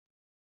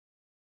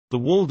The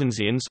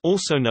Waldensians,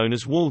 also known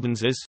as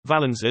Waldenses,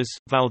 Valensers,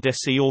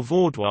 Valdesi or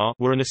Vaudois,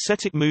 were an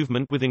ascetic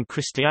movement within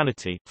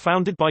Christianity,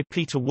 founded by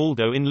Peter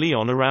Waldo in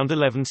Lyon around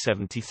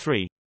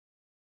 1173.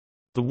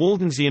 The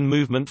Waldensian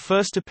movement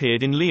first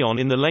appeared in Lyon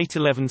in the late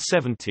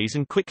 1170s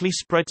and quickly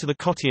spread to the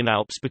Cottian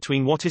Alps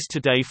between what is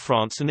today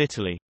France and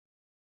Italy.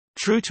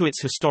 True to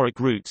its historic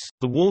roots,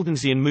 the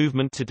Waldensian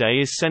movement today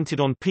is centered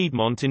on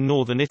Piedmont in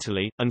northern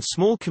Italy, and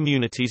small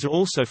communities are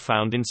also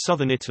found in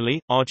southern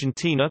Italy,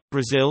 Argentina,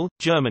 Brazil,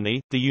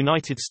 Germany, the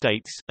United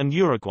States, and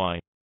Uruguay.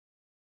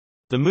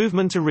 The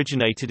movement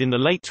originated in the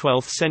late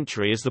 12th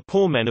century as the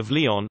Poor Men of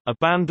Lyon, a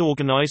band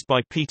organized by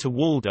Peter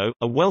Waldo,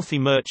 a wealthy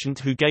merchant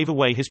who gave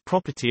away his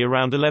property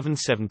around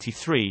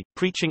 1173,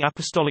 preaching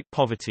apostolic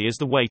poverty as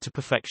the way to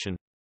perfection.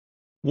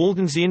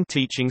 Waldensian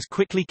teachings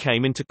quickly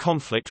came into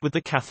conflict with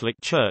the Catholic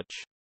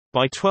Church.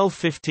 By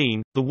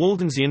 1215, the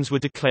Waldensians were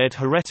declared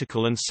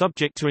heretical and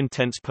subject to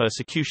intense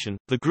persecution.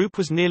 The group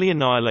was nearly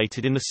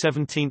annihilated in the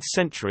 17th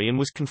century and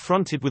was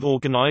confronted with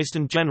organized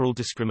and general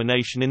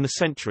discrimination in the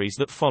centuries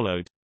that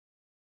followed.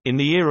 In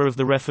the era of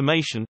the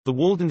Reformation, the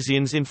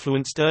Waldensians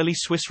influenced early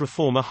Swiss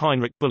reformer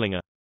Heinrich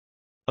Bullinger.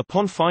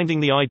 Upon finding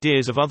the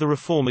ideas of other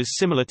reformers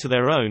similar to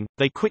their own,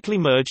 they quickly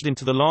merged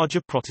into the larger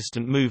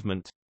Protestant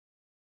movement.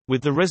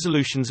 With the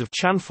resolutions of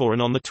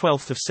Chanforan on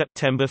 12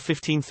 September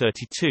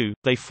 1532,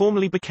 they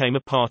formally became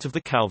a part of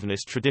the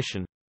Calvinist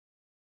tradition.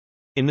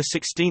 In the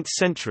 16th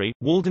century,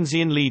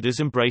 Waldensian leaders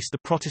embraced the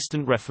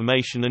Protestant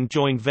Reformation and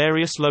joined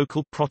various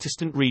local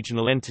Protestant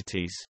regional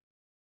entities.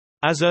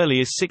 As early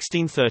as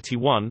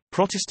 1631,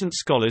 Protestant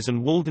scholars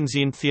and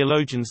Waldensian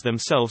theologians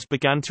themselves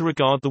began to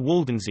regard the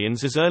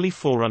Waldensians as early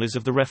forerunners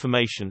of the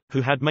Reformation, who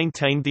had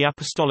maintained the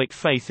apostolic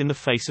faith in the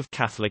face of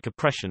Catholic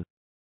oppression.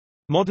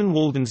 Modern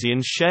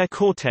Waldensians share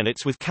core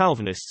tenets with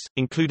Calvinists,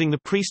 including the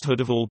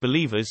priesthood of all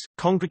believers,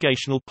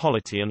 congregational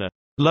polity and a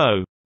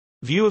low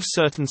view of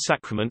certain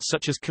sacraments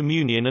such as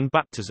communion and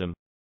baptism.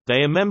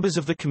 They are members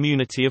of the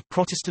community of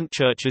Protestant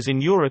churches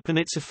in Europe and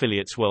its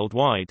affiliates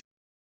worldwide.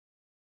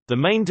 The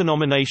main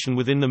denomination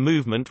within the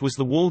movement was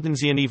the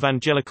Waldensian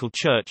Evangelical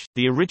Church,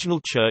 the original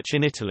church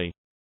in Italy.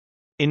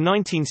 In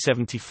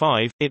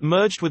 1975, it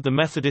merged with the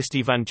Methodist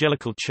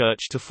Evangelical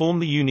Church to form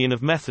the Union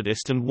of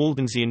Methodist and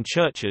Waldensian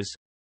Churches,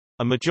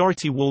 a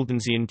majority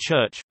Waldensian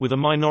church, with a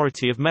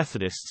minority of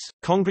Methodists.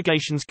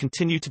 Congregations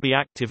continue to be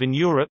active in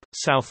Europe,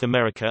 South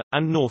America,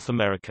 and North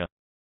America.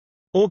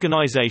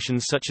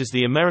 Organizations such as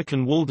the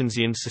American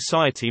Waldensian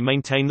Society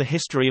maintain the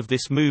history of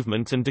this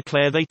movement and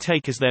declare they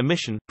take as their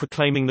mission,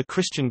 proclaiming the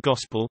Christian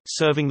gospel,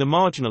 serving the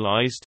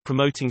marginalized,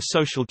 promoting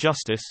social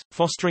justice,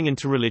 fostering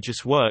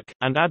interreligious work,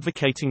 and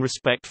advocating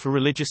respect for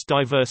religious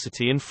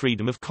diversity and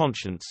freedom of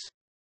conscience.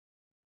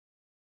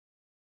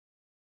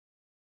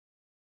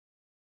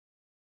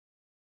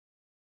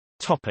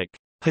 Topic: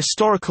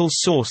 Historical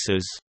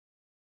sources.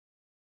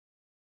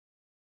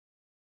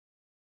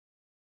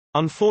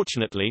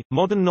 Unfortunately,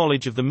 modern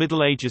knowledge of the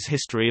Middle Ages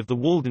history of the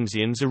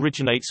Waldensians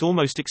originates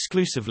almost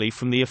exclusively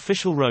from the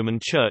official Roman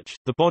Church,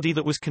 the body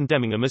that was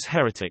condemning them as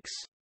heretics.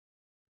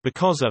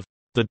 Because of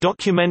the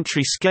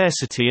documentary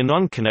scarcity and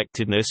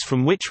unconnectedness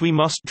from which we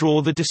must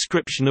draw the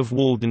description of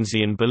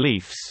Waldensian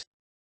beliefs.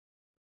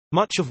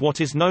 Much of what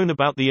is known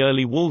about the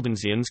early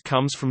Waldensians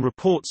comes from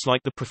reports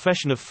like the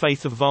Profession of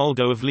Faith of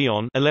Valdo of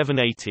Lyon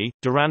 1180,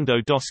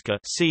 Durando d'Osca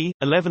c.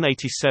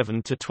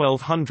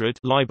 1187–1200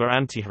 Liber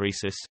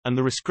Antiheresis, and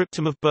the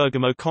Rescriptum of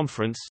Bergamo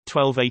Conference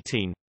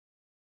 1218.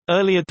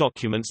 Earlier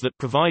documents that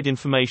provide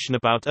information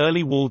about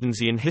early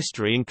Waldensian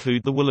history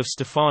include the Will of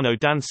Stefano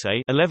Dance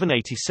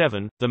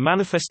 1187, the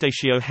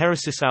Manifestatio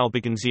Heresis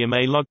Albigensium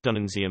a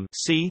Lugdunensium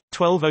c.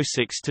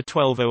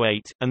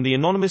 1206–1208, and the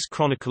Anonymous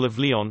Chronicle of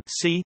Lyon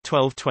c.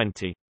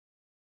 1220.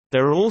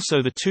 There are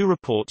also the two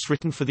reports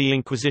written for the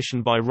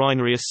Inquisition by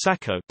Reinerius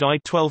Sacco, died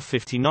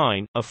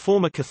 1259, a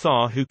former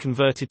Cathar who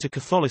converted to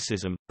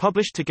Catholicism,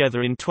 published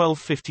together in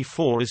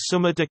 1254 as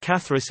Summa de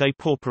Catharis et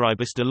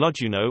Pauperibus de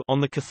Lugduno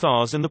on the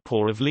Cathars and the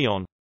Poor of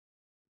Lyon.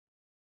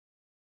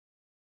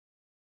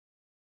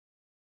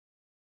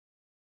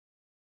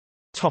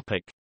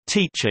 Topic: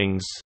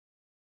 Teachings.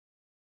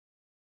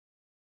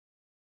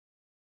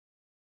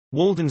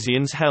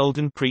 Waldensians held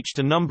and preached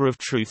a number of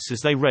truths as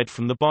they read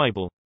from the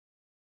Bible.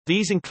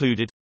 These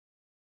included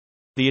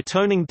the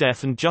atoning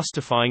death and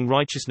justifying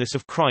righteousness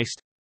of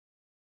Christ,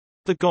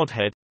 the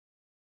Godhead,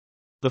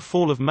 the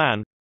fall of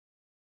man,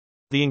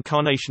 the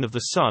incarnation of the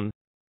Son,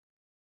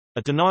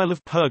 a denial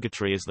of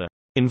purgatory as the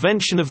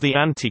invention of the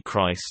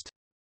Antichrist,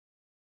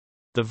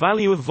 the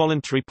value of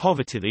voluntary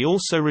poverty. They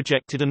also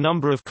rejected a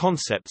number of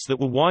concepts that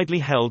were widely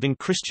held in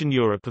Christian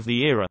Europe of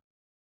the era.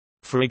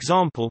 For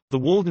example, the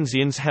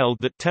Waldensians held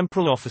that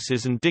temporal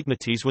offices and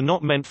dignities were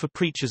not meant for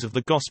preachers of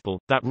the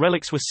gospel, that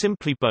relics were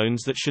simply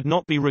bones that should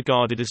not be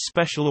regarded as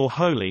special or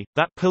holy,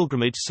 that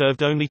pilgrimage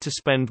served only to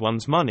spend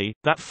one's money,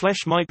 that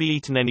flesh might be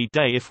eaten any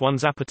day if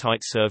one's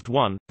appetite served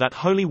one, that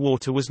holy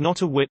water was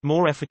not a whit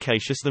more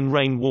efficacious than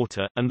rain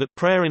water, and that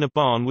prayer in a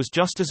barn was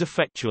just as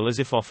effectual as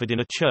if offered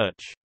in a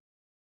church.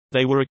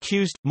 They were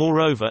accused,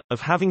 moreover,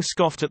 of having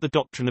scoffed at the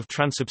doctrine of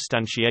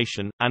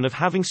transubstantiation, and of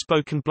having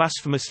spoken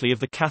blasphemously of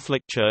the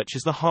Catholic Church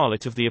as the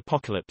harlot of the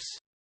Apocalypse.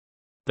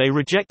 They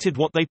rejected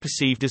what they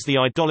perceived as the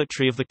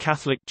idolatry of the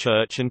Catholic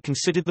Church and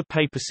considered the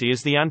papacy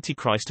as the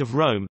Antichrist of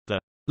Rome. The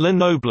Le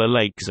Noble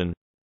Leixen,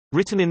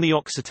 written in the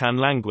Occitan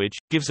language,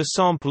 gives a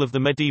sample of the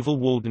medieval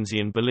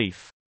Waldensian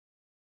belief.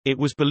 It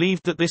was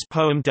believed that this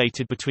poem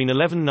dated between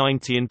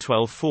 1190 and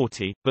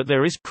 1240, but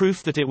there is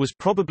proof that it was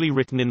probably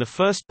written in the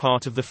first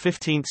part of the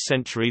 15th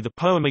century. The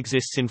poem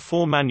exists in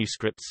 4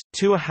 manuscripts,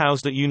 2 are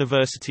housed at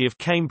University of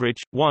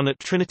Cambridge, 1 at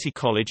Trinity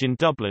College in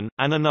Dublin,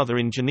 and another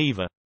in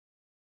Geneva.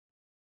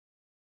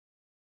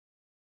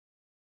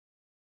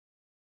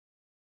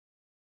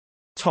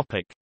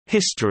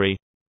 History.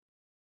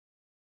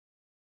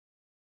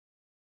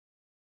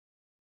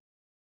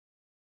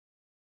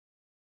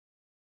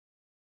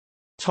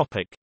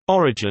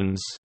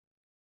 Origins.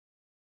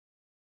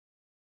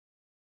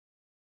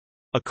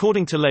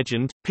 According to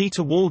legend,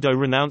 Peter Waldo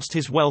renounced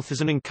his wealth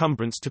as an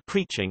encumbrance to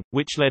preaching,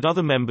 which led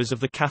other members of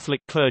the Catholic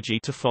clergy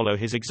to follow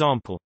his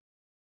example.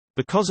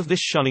 Because of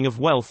this shunning of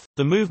wealth,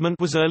 the movement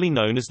was early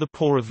known as the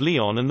Poor of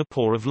Leon and the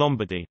Poor of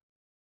Lombardy.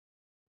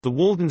 The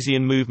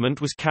Waldensian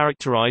movement was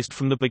characterized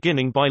from the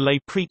beginning by lay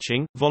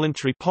preaching,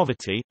 voluntary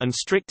poverty, and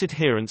strict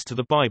adherence to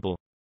the Bible.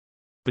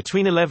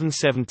 Between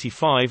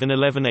 1175 and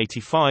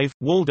 1185,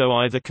 Waldo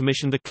either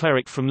commissioned a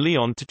cleric from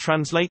Lyon to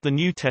translate the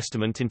New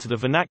Testament into the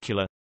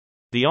vernacular,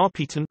 the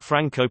Arpitan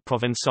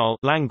Franco-Provençal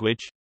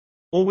language,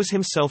 or was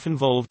himself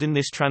involved in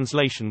this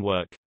translation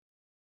work.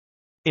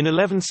 In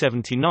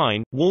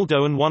 1179,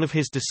 Waldo and one of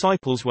his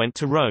disciples went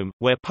to Rome,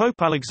 where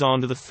Pope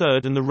Alexander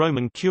III and the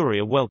Roman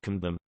Curia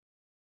welcomed them.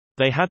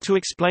 They had to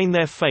explain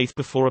their faith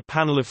before a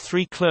panel of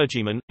 3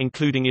 clergymen,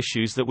 including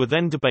issues that were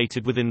then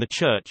debated within the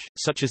Church,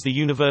 such as the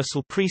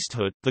universal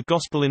priesthood, the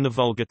gospel in the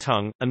vulgar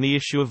tongue, and the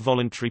issue of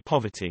voluntary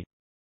poverty.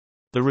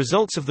 The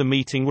results of the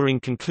meeting were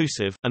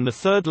inconclusive, and the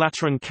Third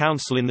Lateran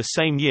Council in the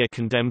same year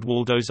condemned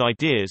Waldo's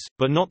ideas,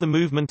 but not the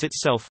movement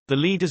itself. The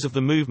leaders of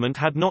the movement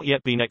had not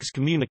yet been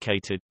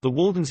excommunicated. The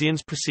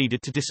Waldensians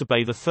proceeded to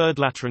disobey the Third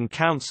Lateran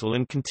Council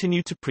and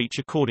continued to preach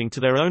according to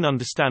their own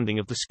understanding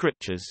of the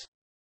Scriptures.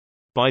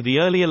 By the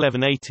early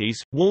 1180s,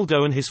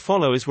 Waldo and his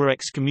followers were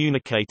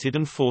excommunicated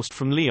and forced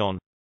from Lyon.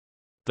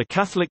 The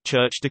Catholic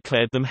Church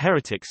declared them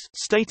heretics,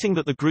 stating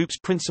that the group's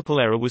principal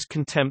error was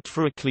contempt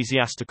for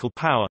ecclesiastical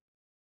power.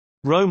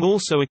 Rome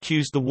also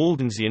accused the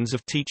Waldensians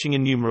of teaching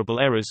innumerable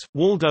errors.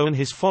 Waldo and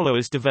his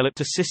followers developed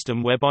a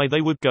system whereby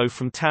they would go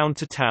from town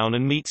to town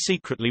and meet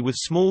secretly with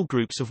small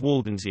groups of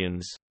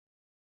Waldensians.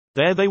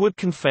 There they would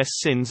confess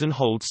sins and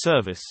hold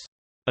service.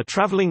 A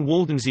traveling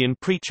Waldensian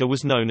preacher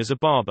was known as a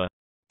barber.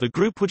 The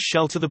group would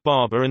shelter the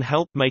barber and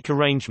help make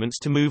arrangements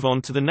to move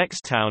on to the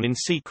next town in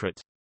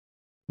secret.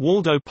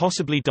 Waldo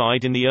possibly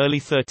died in the early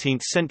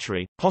 13th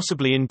century,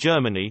 possibly in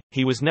Germany.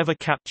 He was never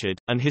captured,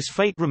 and his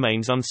fate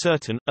remains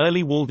uncertain.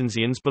 Early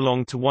Waldensians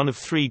belonged to one of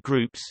 3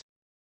 groups.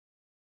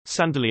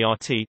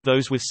 Sandaliati,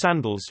 those with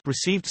sandals,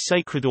 received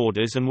sacred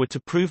orders and were to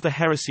prove the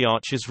heresy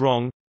archers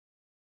wrong.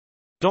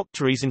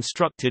 Doctores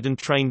instructed and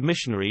trained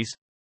missionaries.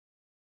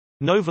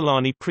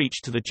 Novellani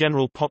preached to the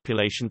general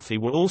population. They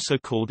were also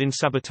called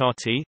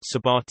insabbatati,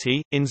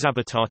 sabati,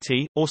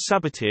 inzabbatati, or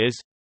sabbateers,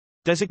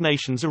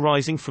 designations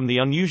arising from the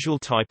unusual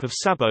type of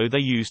sabot they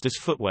used as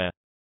footwear.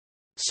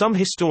 Some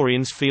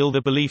historians feel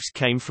their beliefs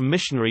came from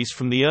missionaries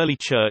from the early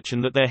church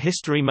and that their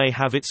history may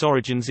have its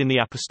origins in the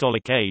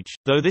Apostolic Age,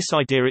 though this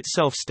idea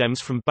itself stems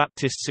from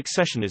Baptist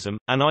successionism,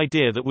 an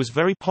idea that was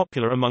very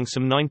popular among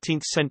some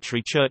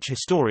 19th-century church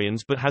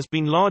historians but has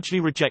been largely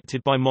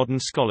rejected by modern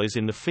scholars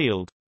in the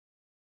field.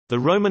 The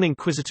Roman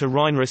Inquisitor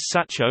Reinerus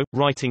Sacco,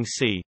 writing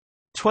c.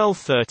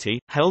 1230,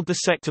 held the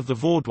sect of the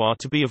Vaudois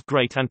to be of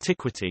great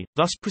antiquity,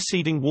 thus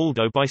preceding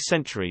Waldo by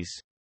centuries.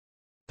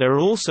 There are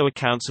also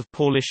accounts of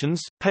Paulicians,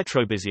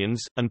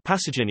 Petrobisians, and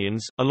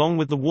Pasaginians, along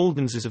with the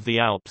Waldenses of the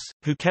Alps,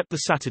 who kept the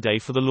Saturday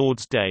for the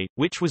Lord's Day,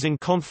 which was in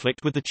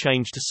conflict with the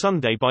change to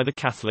Sunday by the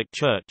Catholic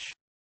Church.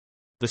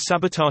 The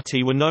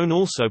Sabbatati were known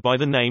also by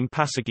the name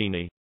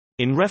Pasagini.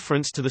 In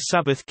reference to the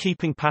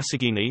Sabbath-keeping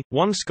Pasagini,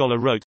 one scholar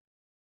wrote,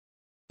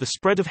 "The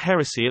spread of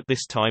heresy at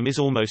this time is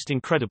almost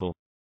incredible.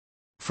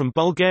 From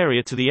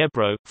Bulgaria to the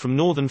Ebro, from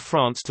northern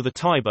France to the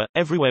Tiber,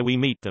 everywhere we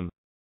meet them.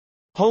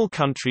 Whole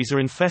countries are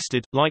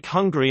infested, like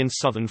Hungary and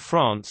southern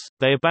France.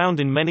 They abound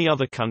in many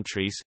other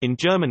countries, in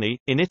Germany,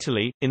 in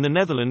Italy, in the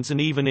Netherlands and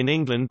even in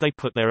England they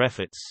put their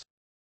efforts."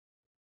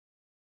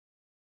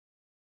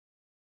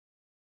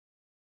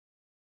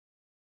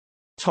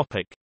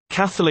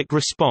 Catholic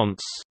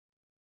response.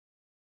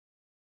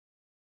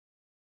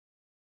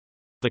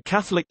 The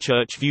Catholic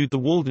Church viewed the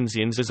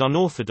Waldensians as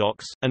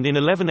unorthodox, and in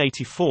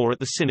 1184 at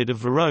the Synod of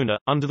Verona,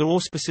 under the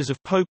auspices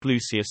of Pope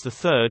Lucius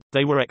III,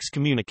 they were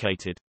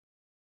excommunicated.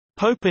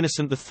 Pope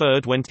Innocent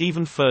III went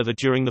even further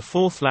during the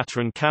Fourth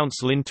Lateran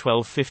Council in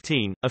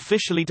 1215,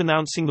 officially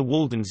denouncing the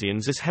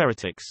Waldensians as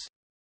heretics.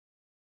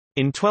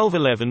 In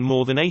 1211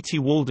 more than 80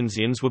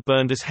 Waldensians were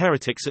burned as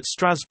heretics at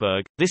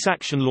Strasbourg. This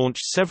action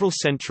launched several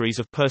centuries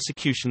of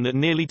persecution that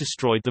nearly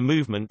destroyed the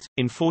movement.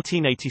 In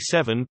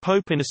 1487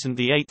 Pope Innocent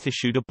VIII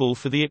issued a bull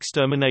for the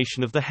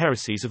extermination of the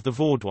heresies of the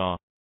Vaudois.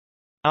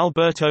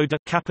 Alberto de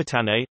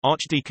Capitane,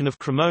 Archdeacon of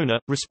Cremona,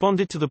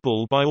 responded to the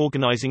bull by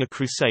organizing a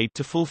crusade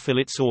to fulfill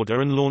its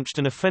order and launched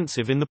an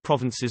offensive in the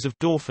provinces of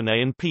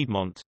Dauphiné and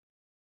Piedmont.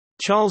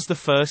 Charles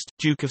I,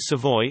 Duke of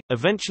Savoy,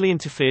 eventually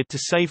interfered to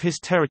save his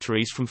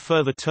territories from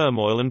further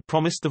turmoil and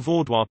promised the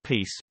Vaudois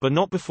peace, but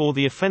not before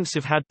the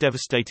offensive had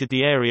devastated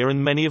the area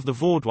and many of the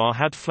Vaudois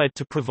had fled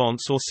to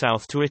Provence or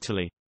south to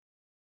Italy.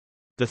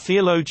 The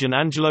theologian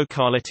Angelo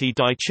Carletti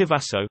di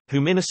Chivasso,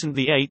 whom Innocent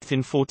VIII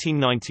in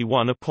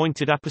 1491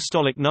 appointed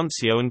apostolic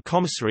nuncio and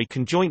commissary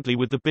conjointly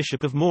with the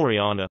Bishop of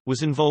Moriana,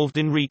 was involved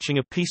in reaching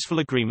a peaceful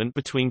agreement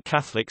between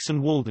Catholics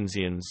and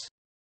Waldensians.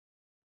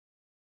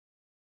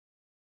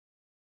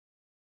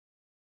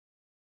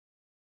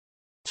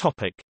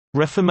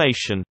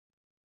 Reformation.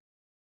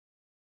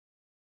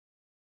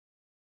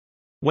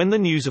 When the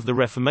news of the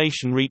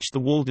Reformation reached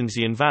the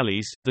Waldensian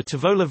valleys, the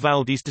Tavola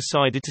Valdis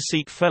decided to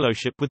seek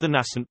fellowship with the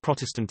nascent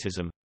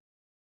Protestantism.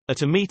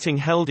 At a meeting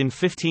held in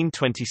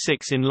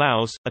 1526 in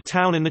Laos, a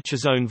town in the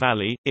Chazone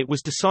Valley, it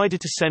was decided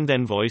to send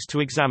envoys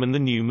to examine the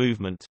new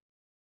movement.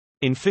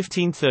 In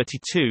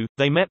 1532,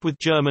 they met with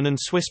German and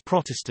Swiss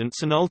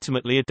Protestants and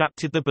ultimately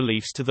adapted their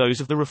beliefs to those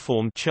of the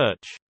Reformed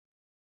Church.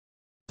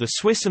 The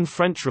Swiss and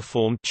French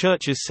Reformed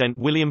churches sent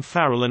William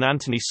Farel and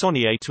Anthony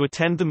Saunier to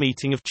attend the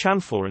meeting of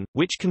Chanforan,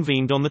 which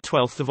convened on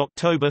 12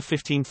 October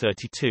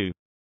 1532.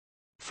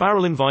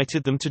 Farel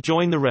invited them to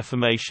join the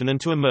Reformation and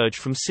to emerge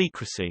from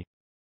secrecy.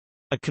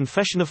 A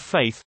confession of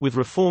faith, with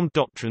Reformed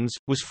doctrines,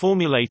 was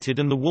formulated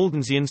and the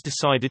Waldensians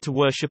decided to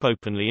worship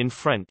openly in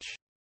French.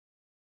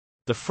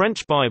 The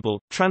French Bible,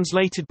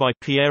 translated by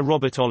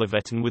Pierre-Robert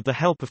Olivetan with the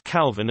help of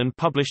Calvin and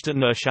published at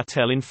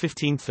Neuchâtel in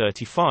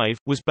 1535,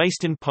 was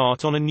based in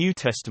part on a New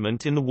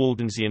Testament in the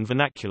Waldensian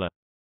vernacular.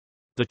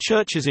 The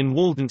churches in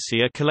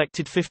Waldensia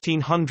collected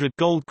 1,500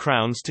 gold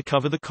crowns to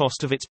cover the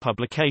cost of its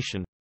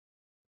publication.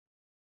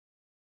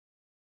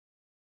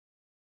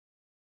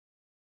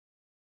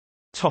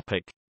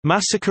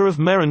 Massacre of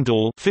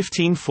Mérindol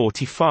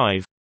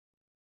 1545.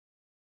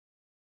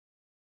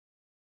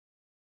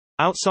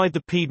 Outside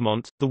the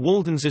Piedmont, the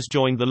Waldensians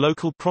joined the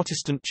local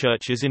Protestant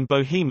churches in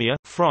Bohemia,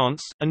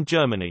 France, and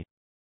Germany.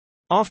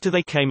 After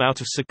they came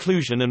out of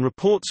seclusion and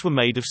reports were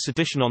made of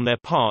sedition on their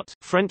part,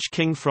 French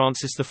King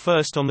Francis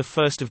I on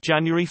 1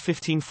 January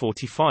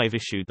 1545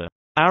 issued the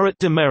Arrêt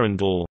de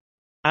Mérindol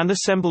and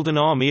assembled an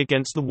army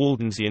against the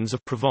Waldensians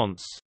of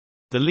Provence.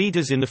 The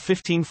leaders in the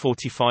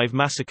 1545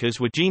 massacres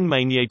were Jean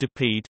Maynier de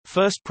Pied,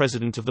 first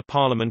president of the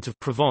Parliament of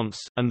Provence,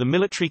 and the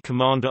military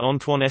commander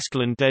Antoine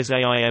Escalon des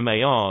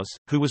Aimars,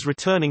 who was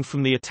returning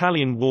from the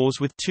Italian wars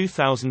with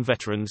 2,000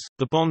 veterans,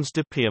 the Bonds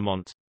de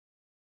Piedmont.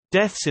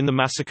 Deaths in the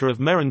Massacre of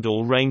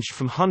Mérindol ranged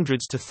from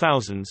hundreds to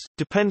thousands,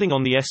 depending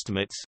on the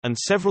estimates, and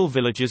several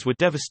villages were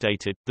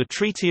devastated. The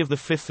Treaty of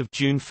 5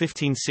 June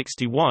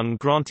 1561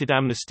 granted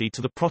amnesty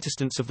to the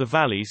Protestants of the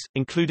valleys,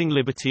 including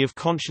liberty of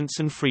conscience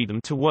and freedom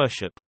to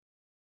worship.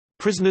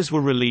 Prisoners were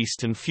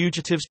released and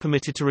fugitives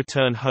permitted to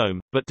return home,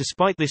 but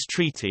despite this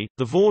treaty,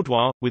 the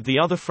Vaudois, with the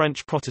other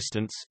French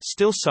Protestants,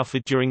 still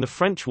suffered during the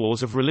French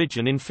Wars of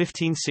Religion in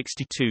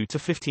 1562 to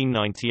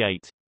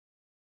 1598.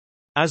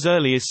 As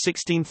early as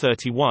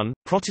 1631,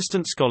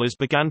 Protestant scholars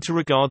began to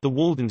regard the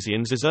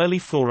Waldensians as early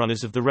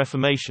forerunners of the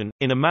Reformation,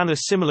 in a manner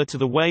similar to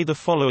the way the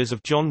followers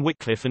of John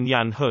Wycliffe and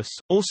Jan Hus,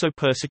 also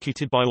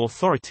persecuted by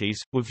authorities,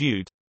 were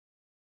viewed.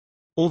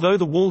 Although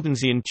the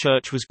Waldensian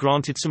Church was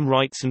granted some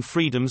rights and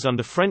freedoms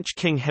under French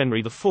King Henry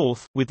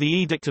IV, with the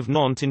Edict of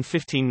Nantes in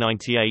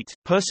 1598,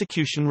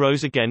 persecution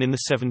rose again in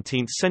the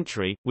 17th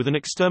century, with an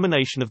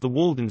extermination of the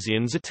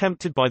Waldensians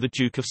attempted by the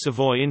Duke of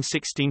Savoy in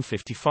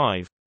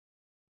 1655.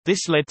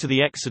 This led to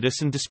the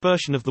exodus and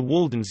dispersion of the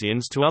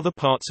Waldensians to other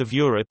parts of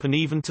Europe and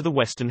even to the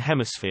Western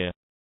Hemisphere.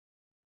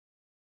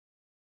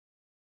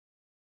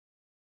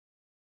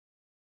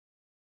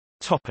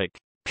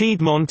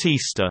 Piedmont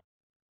Easter.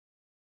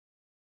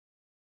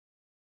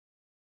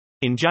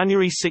 In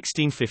January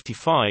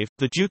 1655,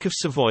 the Duke of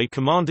Savoy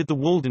commanded the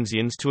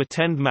Waldensians to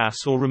attend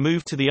Mass or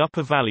remove to the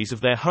upper valleys of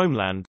their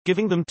homeland,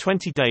 giving them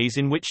 20 days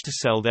in which to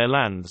sell their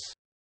lands.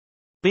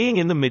 Being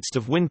in the midst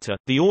of winter,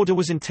 the order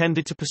was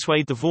intended to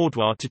persuade the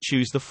Vaudois to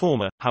choose the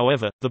former,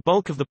 however, the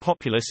bulk of the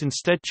populace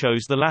instead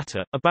chose the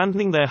latter,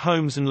 abandoning their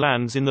homes and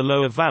lands in the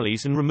lower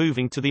valleys and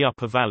removing to the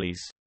upper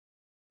valleys.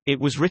 It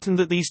was written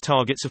that these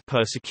targets of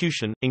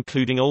persecution,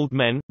 including old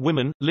men,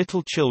 women,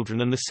 little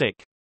children and the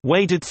sick,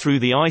 waded through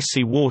the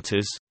icy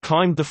waters,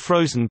 climbed the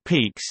frozen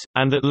peaks,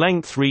 and at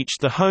length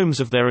reached the homes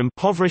of their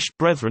impoverished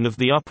brethren of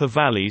the upper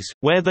valleys,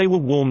 where they were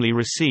warmly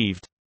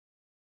received.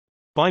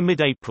 By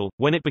mid-April,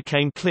 when it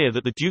became clear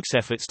that the Duke's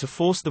efforts to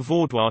force the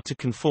Vaudois to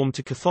conform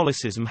to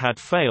Catholicism had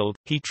failed,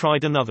 he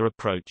tried another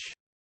approach.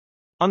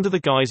 Under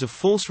the guise of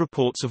false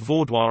reports of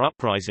Vaudois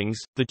uprisings,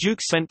 the Duke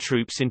sent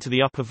troops into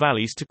the upper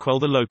valleys to quell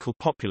the local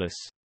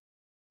populace.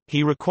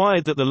 He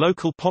required that the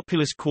local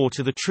populace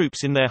quarter the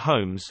troops in their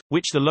homes,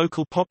 which the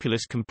local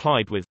populace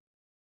complied with.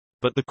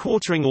 But the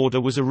quartering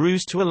order was a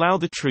ruse to allow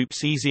the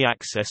troops easy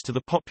access to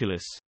the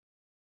populace.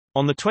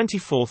 On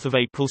 24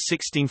 April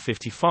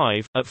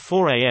 1655, at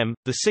 4 a.m.,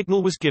 the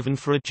signal was given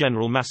for a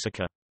general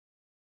massacre.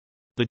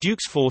 The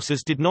Duke's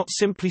forces did not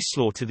simply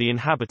slaughter the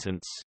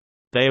inhabitants.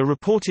 They are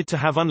reported to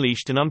have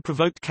unleashed an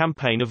unprovoked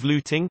campaign of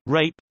looting,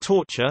 rape,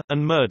 torture,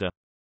 and murder.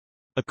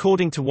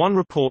 According to one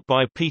report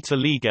by Peter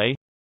Ligue,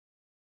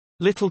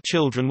 little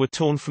children were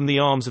torn from the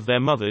arms of their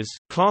mothers,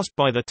 clasped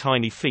by their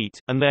tiny feet,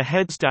 and their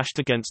heads dashed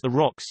against the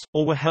rocks,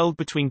 or were held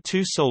between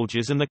two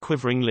soldiers and their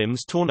quivering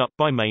limbs torn up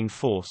by main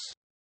force.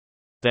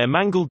 Their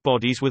mangled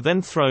bodies were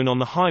then thrown on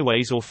the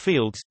highways or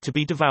fields, to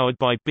be devoured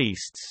by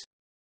beasts.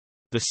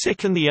 The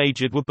sick and the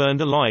aged were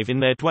burned alive in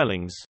their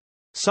dwellings.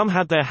 Some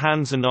had their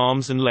hands and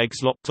arms and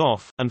legs lopped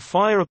off, and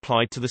fire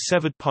applied to the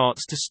severed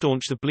parts to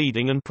staunch the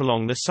bleeding and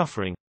prolong the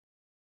suffering.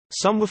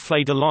 Some were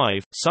flayed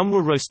alive, some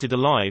were roasted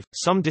alive,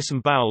 some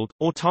disemboweled,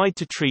 or tied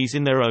to trees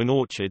in their own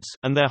orchards,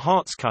 and their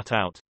hearts cut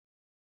out.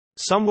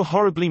 Some were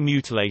horribly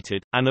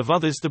mutilated, and of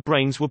others the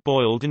brains were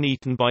boiled and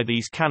eaten by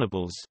these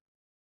cannibals.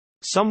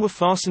 Some were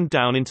fastened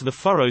down into the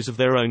furrows of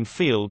their own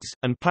fields,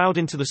 and ploughed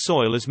into the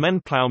soil as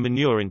men plough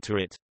manure into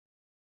it.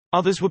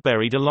 Others were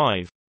buried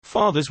alive.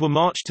 Fathers were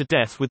marched to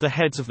death with the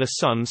heads of their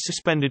sons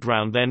suspended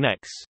round their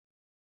necks.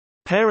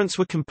 Parents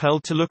were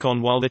compelled to look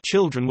on while their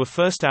children were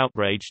first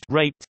outraged,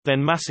 raped,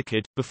 then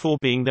massacred, before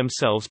being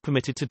themselves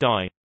permitted to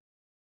die.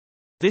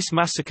 This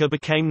massacre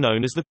became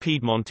known as the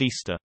Piedmont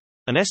Easter.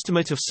 An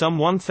estimate of some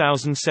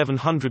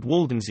 1,700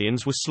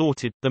 Waldensians were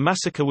slaughtered. The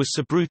massacre was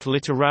so brutal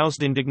it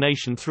aroused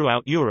indignation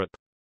throughout Europe.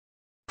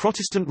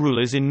 Protestant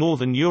rulers in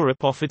northern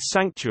Europe offered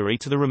sanctuary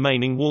to the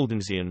remaining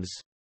Waldensians.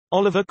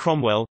 Oliver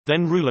Cromwell,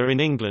 then ruler in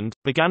England,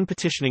 began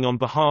petitioning on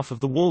behalf of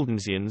the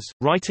Waldensians,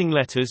 writing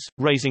letters,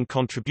 raising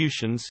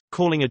contributions,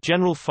 calling a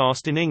general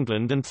fast in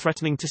England and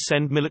threatening to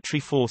send military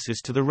forces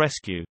to the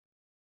rescue.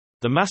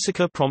 The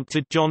massacre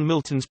prompted John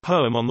Milton's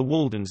poem on the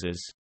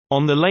Waldenses,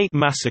 "On the Late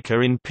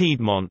Massacre in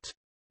Piedmont."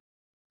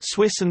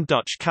 Swiss and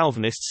Dutch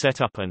Calvinists set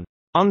up an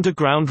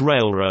underground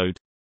railroad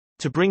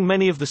to bring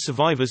many of the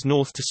survivors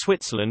north to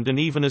Switzerland and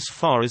even as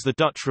far as the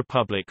Dutch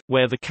Republic,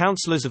 where the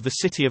councillors of the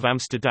city of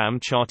Amsterdam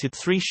chartered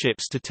 3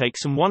 ships to take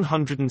some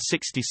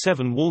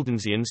 167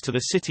 Waldensians to the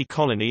city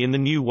colony in the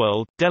New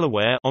World,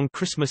 Delaware, on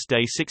Christmas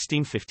Day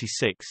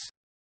 1656.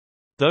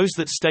 Those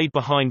that stayed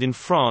behind in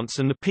France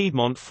and the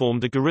Piedmont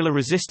formed a guerrilla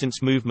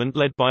resistance movement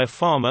led by a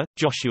farmer,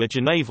 Joshua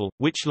Genavel,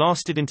 which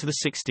lasted into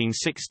the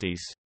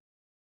 1660s.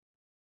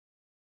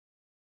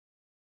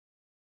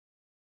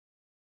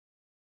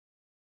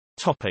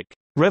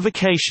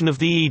 Revocation of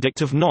the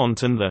Edict of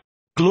Nantes and the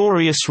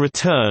Glorious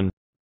Return.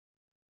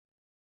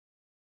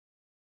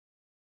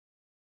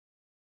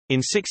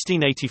 In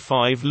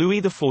 1685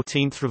 Louis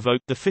XIV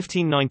revoked the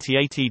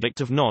 1598 Edict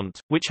of Nantes,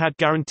 which had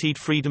guaranteed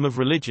freedom of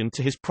religion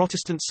to his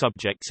Protestant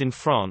subjects in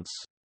France.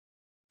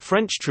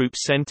 French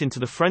troops sent into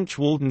the French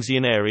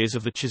Waldensian areas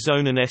of the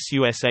Chazone and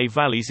Susa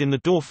valleys in the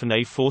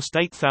Dauphiné forced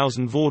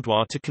 8,000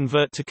 Vaudois to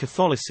convert to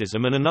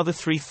Catholicism and another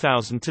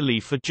 3,000 to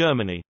leave for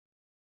Germany.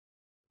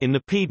 In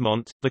the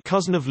Piedmont, the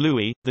cousin of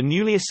Louis, the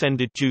newly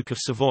ascended Duke of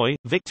Savoy,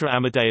 Victor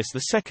Amadeus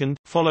II,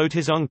 followed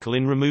his uncle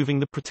in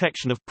removing the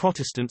protection of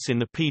Protestants in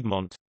the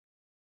Piedmont.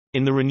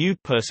 In the renewed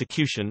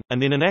persecution,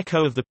 and in an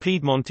echo of the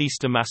Piedmont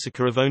Easter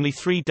massacre of only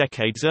 3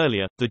 decades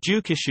earlier, the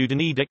Duke issued an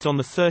edict on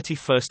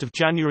 31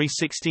 January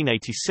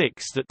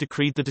 1686 that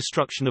decreed the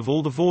destruction of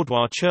all the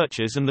Vaudois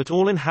churches and that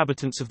all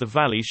inhabitants of the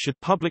valleys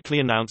should publicly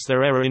announce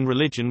their error in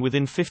religion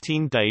within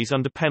 15 days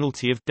under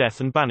penalty of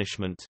death and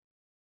banishment.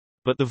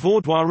 But the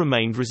Vaudois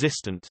remained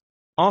resistant.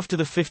 After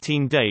the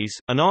 15 days,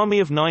 an army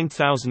of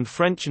 9,000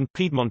 French and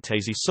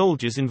Piedmontese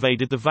soldiers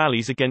invaded the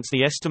valleys against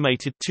the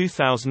estimated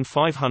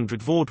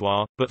 2,500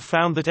 Vaudois, but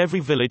found that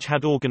every village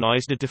had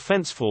organized a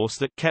defense force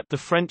that kept the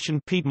French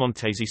and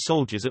Piedmontese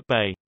soldiers at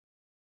bay.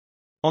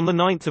 On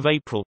 9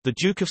 April, the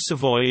Duke of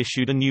Savoy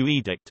issued a new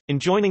edict,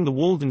 enjoining the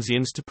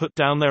Waldensians to put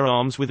down their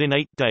arms within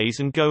 8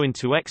 days and go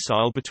into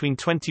exile between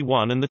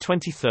 21 and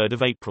 23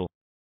 April.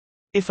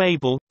 If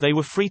able, they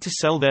were free to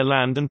sell their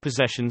land and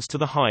possessions to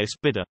the highest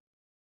bidder.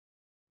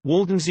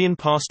 Waldensian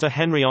pastor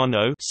Henry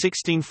Arnaud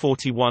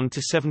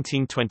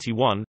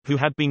 (1641–1721), who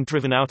had been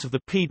driven out of the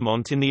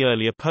Piedmont in the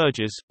earlier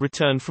purges,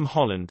 returned from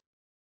Holland.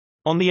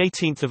 On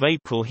 18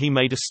 April he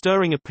made a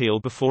stirring appeal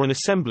before an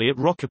assembly at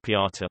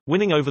Roccapiata,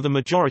 winning over the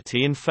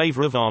majority in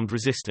favour of armed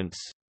resistance.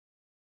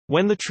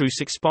 When the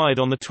truce expired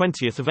on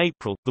 20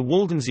 April, the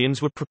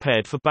Waldensians were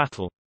prepared for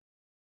battle.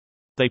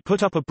 They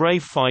put up a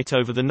brave fight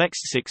over the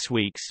next 6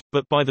 weeks,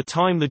 but by the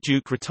time the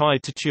Duke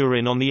retired to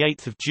Turin on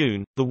 8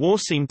 June, the war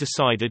seemed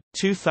decided.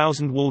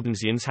 2,000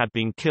 Waldensians had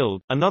been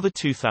killed, another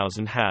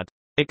 2,000 had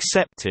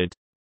accepted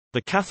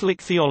the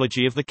Catholic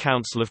theology of the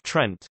Council of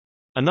Trent.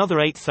 Another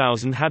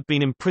 8,000 had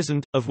been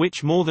imprisoned, of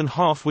which more than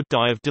half would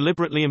die of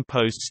deliberately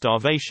imposed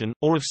starvation,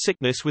 or of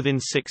sickness within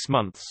 6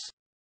 months.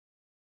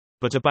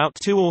 but about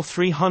 200 or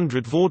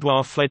 300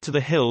 Vaudois fled to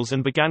the hills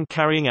and began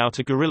carrying out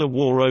a guerrilla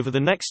war over the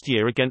next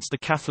year against the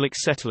Catholic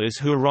settlers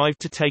who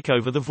arrived to take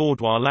over the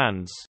Vaudois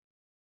lands.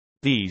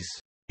 These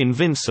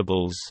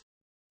invincibles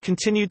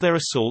continued their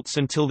assaults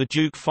until the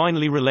Duke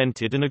finally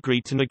relented and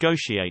agreed to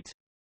negotiate.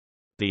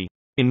 The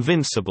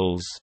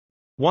invincibles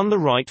won the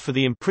right for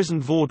the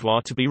imprisoned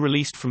Vaudois to be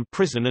released from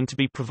prison and to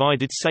be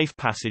provided safe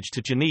passage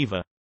to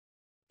Geneva.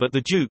 But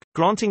the Duke,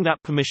 granting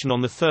that permission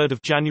on 3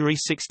 January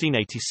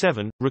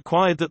 1687,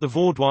 required that the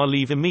Vaudois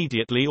leave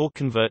immediately or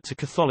convert to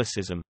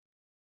Catholicism.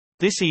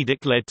 This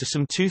edict led to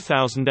some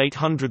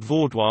 2,800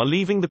 Vaudois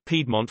leaving the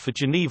Piedmont for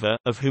Geneva,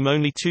 of whom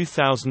only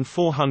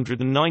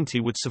 2,490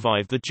 would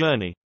survive the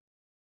journey.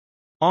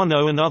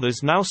 Arnaud and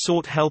others now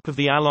sought help of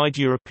the allied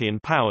European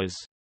powers.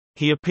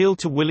 He appealed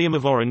to William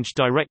of Orange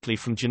directly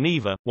from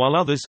Geneva, while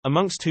others,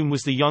 amongst whom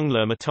was the young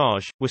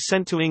L'Hermitage, were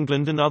sent to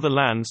England and other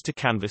lands to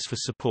canvass for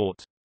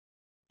support.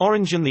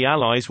 Orange and the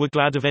Allies were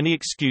glad of any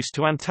excuse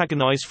to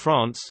antagonize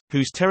France,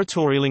 whose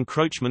territorial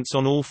encroachments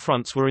on all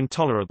fronts were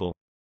intolerable.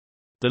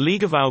 The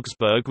League of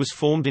Augsburg was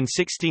formed in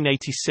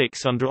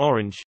 1686 under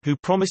Orange, who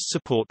promised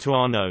support to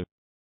Arnaud.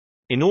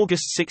 In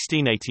August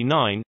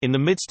 1689, in the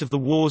midst of the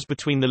wars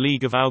between the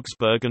League of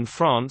Augsburg and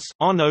France,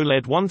 Arnaud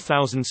led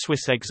 1,000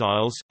 Swiss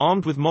exiles,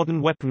 armed with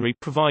modern weaponry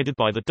provided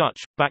by the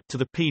Dutch, back to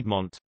the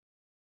Piedmont.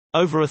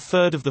 Over a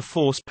third of the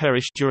force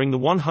perished during the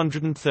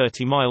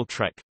 130-mile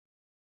trek.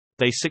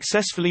 They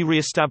successfully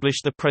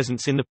re-established their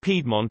presence in the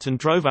Piedmont and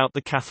drove out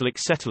the Catholic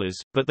settlers,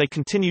 but they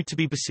continued to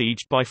be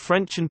besieged by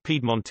French and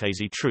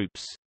Piedmontese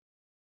troops.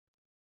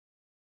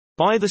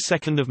 By 2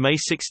 May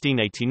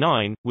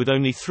 1689, with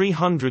only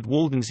 300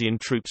 Waldensian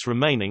troops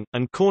remaining,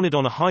 and cornered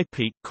on a high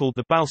peak called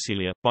the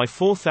Balsilia, by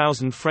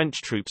 4,000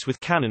 French troops with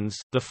cannons,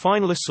 the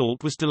final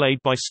assault was delayed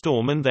by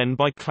storm and then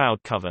by cloud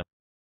cover.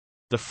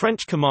 The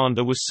French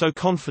commander was so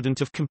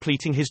confident of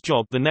completing his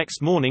job the next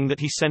morning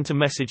that he sent a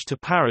message to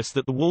Paris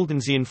that the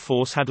Waldensian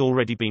force had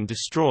already been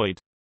destroyed.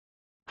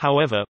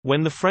 However,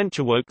 when the French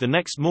awoke the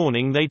next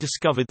morning they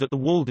discovered that the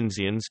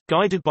Waldensians,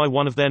 guided by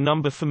one of their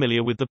number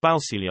familiar with the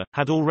Balsilia,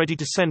 had already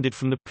descended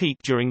from the peak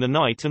during the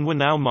night and were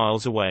now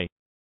miles away.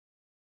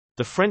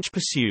 The French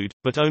pursued,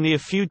 but only a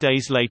few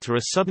days later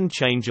a sudden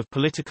change of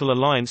political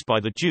alliance by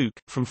the Duke,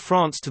 from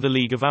France to the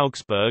League of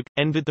Augsburg,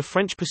 ended the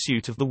French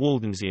pursuit of the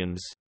Waldensians.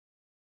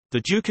 The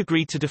Duke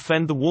agreed to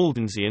defend the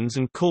Waldensians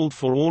and called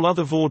for all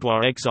other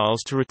Vaudois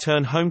exiles to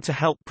return home to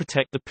help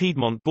protect the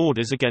Piedmont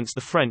borders against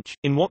the French,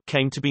 in what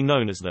came to be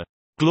known as the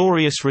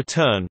Glorious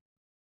Return.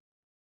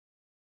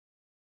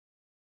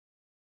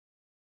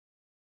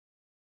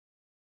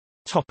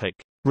 Topic: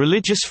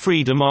 Religious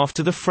freedom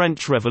after the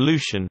French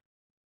Revolution.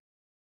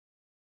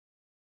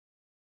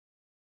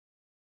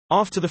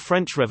 After the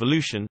French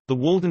Revolution, the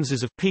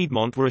Waldenses of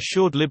Piedmont were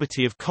assured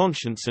liberty of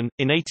conscience and,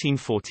 in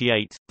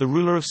 1848, the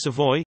ruler of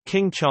Savoy,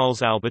 King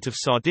Charles Albert of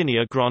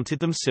Sardinia granted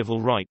them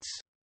civil rights.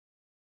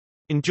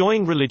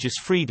 Enjoying religious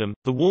freedom,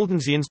 the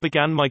Waldensians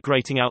began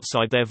migrating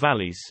outside their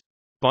valleys.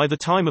 By the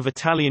time of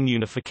Italian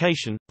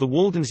unification, the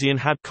Waldensian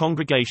had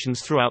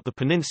congregations throughout the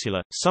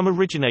peninsula, some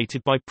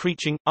originated by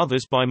preaching,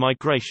 others by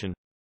migration.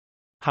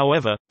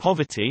 However,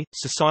 poverty,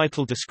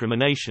 societal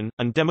discrimination,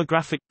 and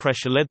demographic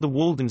pressure led the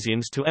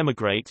Waldensians to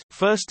emigrate,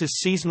 first as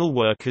seasonal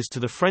workers to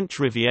the French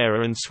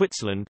Riviera and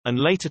Switzerland, and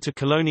later to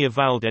Colonia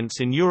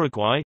Valdense in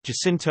Uruguay,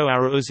 Jacinto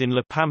Arauz in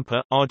La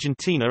Pampa,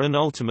 Argentina and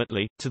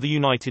ultimately, to the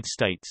United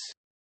States.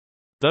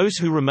 Those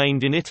who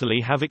remained in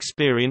Italy have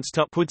experienced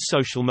upward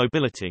social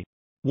mobility.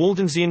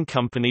 Waldensian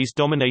companies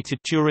dominated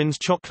Turin's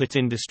chocolate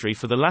industry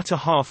for the latter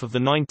half of the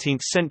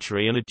 19th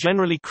century and are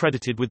generally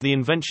credited with the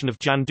invention of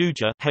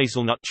Gianduja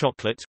hazelnut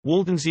chocolate.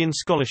 Waldensian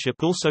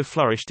scholarship also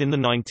flourished in the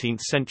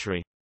 19th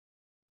century.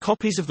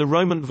 Copies of the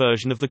Roman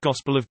version of the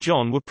Gospel of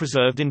John were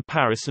preserved in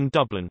Paris and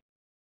Dublin.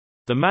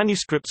 The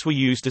manuscripts were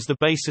used as the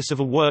basis of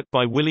a work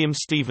by William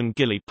Stephen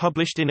Gilly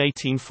published in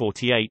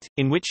 1848,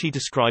 in which he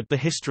described the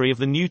history of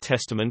the New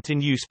Testament in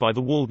use by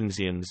the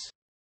Waldensians.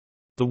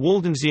 The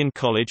Waldensian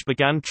College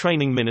began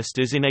training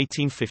ministers in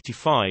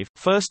 1855,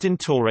 first in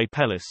Torre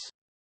Pellis.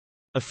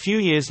 A few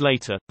years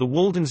later, the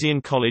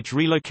Waldensian College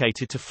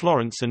relocated to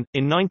Florence and,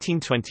 in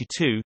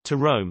 1922, to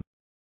Rome.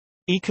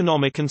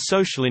 Economic and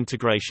social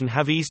integration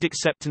have eased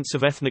acceptance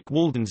of ethnic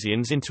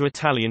Waldensians into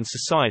Italian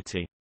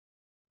society.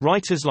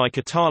 Writers like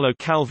Italo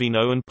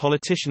Calvino and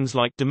politicians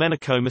like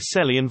Domenico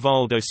Maselli and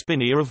Valdo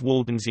Spini are of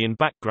Waldensian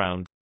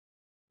background.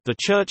 The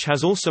Church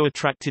has also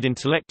attracted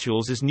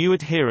intellectuals as new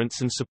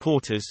adherents and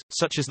supporters,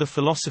 such as the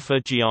philosopher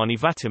Gianni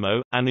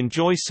Vattimo, and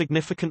enjoys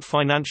significant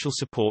financial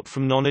support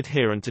from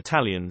non-adherent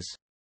Italians.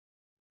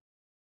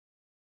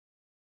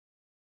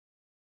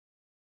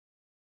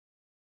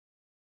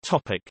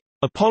 Topic: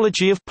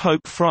 Apology of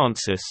Pope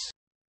Francis.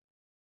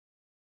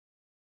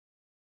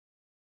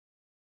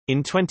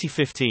 In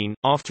 2015,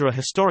 after a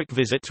historic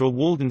visit to a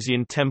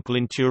Waldensian temple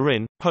in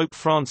Turin, Pope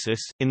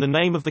Francis, in the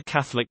name of the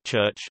Catholic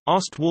Church,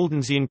 asked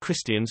Waldensian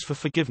Christians for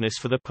forgiveness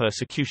for their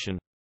persecution.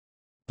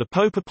 The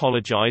Pope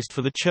apologized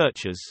for the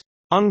Church's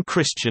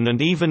unchristian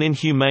and even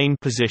inhumane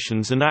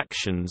positions and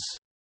actions.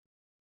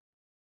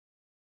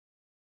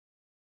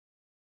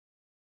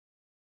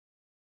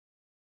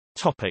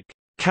 Topic: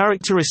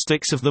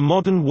 Characteristics of the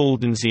modern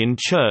Waldensian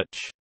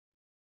Church.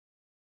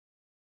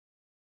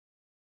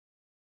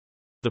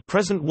 The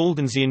present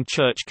Waldensian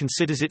Church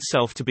considers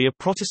itself to be a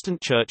Protestant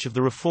church of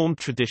the Reformed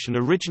tradition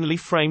originally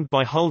framed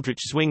by Huldrych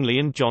Zwingli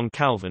and John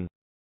Calvin.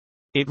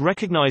 It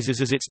recognizes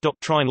as its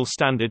doctrinal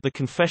standard the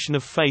Confession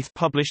of Faith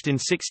published in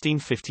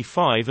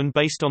 1655 and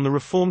based on the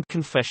Reformed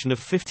Confession of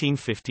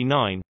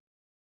 1559.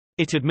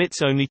 It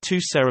admits only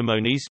two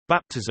ceremonies,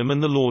 baptism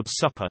and the Lord's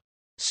Supper.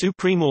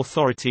 Supreme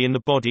authority in the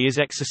body is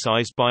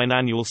exercised by an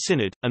annual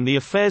synod, and the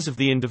affairs of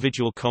the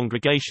individual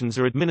congregations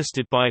are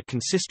administered by a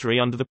consistory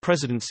under the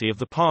presidency of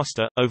the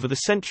pastor. Over the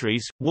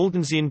centuries,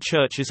 Waldensian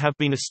churches have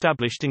been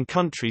established in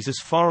countries as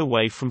far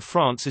away from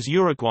France as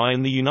Uruguay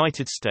and the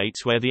United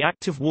States, where the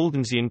active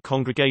Waldensian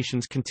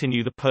congregations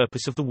continue the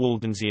purpose of the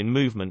Waldensian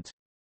movement.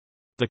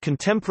 The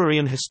contemporary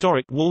and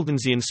historic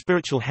Waldensian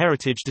spiritual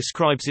heritage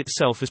describes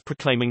itself as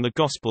proclaiming the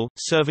gospel,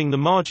 serving the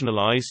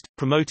marginalized,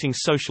 promoting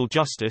social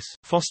justice,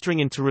 fostering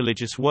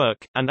interreligious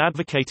work, and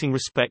advocating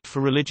respect for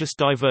religious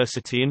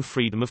diversity and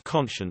freedom of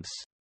conscience.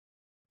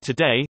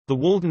 Today, the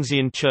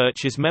Waldensian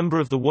Church is member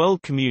of the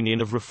World Communion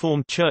of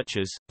Reformed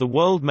Churches, the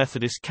World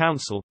Methodist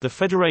Council, the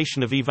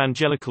Federation of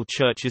Evangelical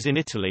Churches in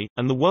Italy,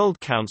 and the World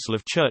Council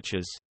of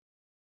Churches.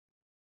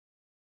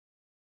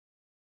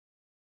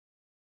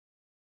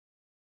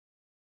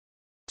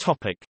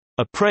 Topic: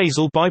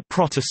 Appraisal by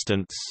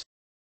Protestants.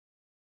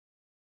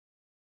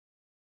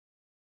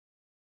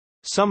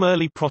 Some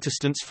early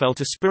Protestants felt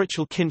a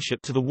spiritual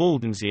kinship to the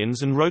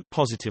Waldensians and wrote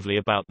positively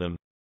about them.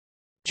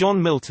 John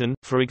Milton,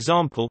 for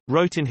example,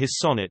 wrote in his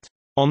sonnet,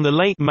 "On the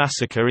late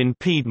massacre in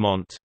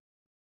Piedmont,"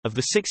 of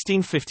the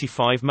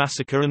 1655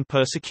 massacre and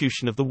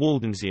persecution of the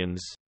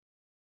Waldensians.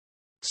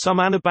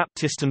 Some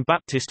Anabaptist and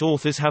Baptist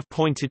authors have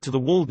pointed to the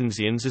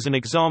Waldensians as an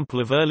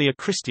example of earlier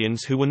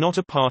Christians who were not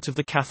a part of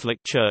the Catholic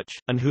Church,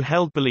 and who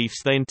held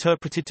beliefs they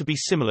interpreted to be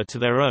similar to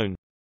their own.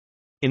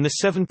 In the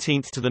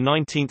 17th to the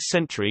 19th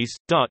centuries,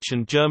 Dutch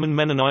and German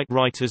Mennonite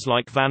writers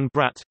like Van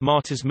Braght,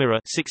 Martyr's Mirror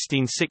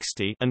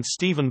 1660, and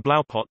Stephen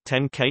Blaupot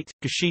 10 Kate,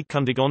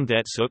 Geschiedkundig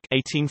Onderzoek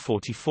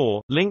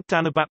 1844, linked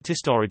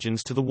Anabaptist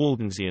origins to the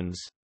Waldensians.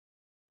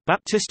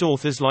 Baptist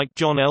authors like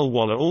John L.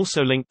 Waller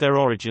also linked their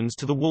origins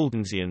to the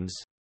Waldensians.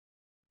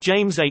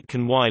 James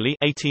Aitken Wiley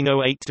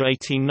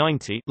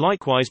 (1808–1890)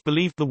 likewise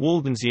believed the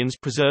Waldensians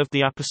preserved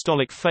the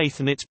apostolic faith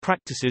and its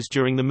practices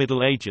during the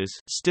Middle Ages.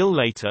 Still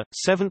later,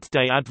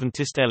 Seventh-day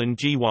Adventist Ellen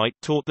G. White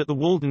taught that the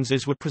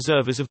Waldensians were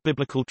preservers of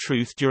biblical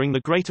truth during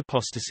the Great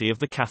Apostasy of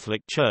the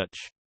Catholic Church.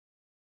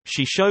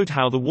 She showed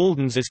how the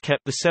Waldensians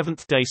kept the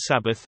seventh-day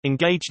Sabbath,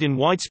 engaged in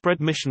widespread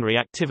missionary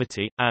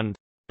activity, and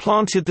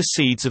planted the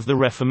seeds of the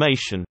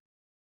Reformation.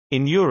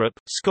 In Europe,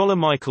 scholar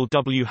Michael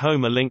W.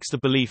 Homer links the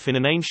belief in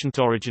an ancient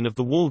origin of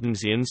the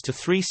Waldensians to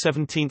three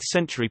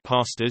 17th-century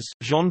pastors,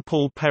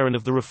 Jean-Paul Perrin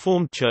of the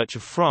Reformed Church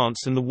of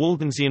France and the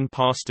Waldensian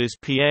pastors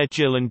Pierre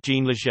Gilles and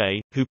Jean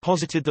Leger, who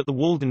posited that the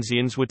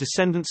Waldensians were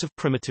descendants of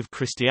primitive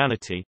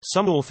Christianity.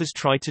 Some authors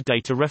try to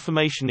date a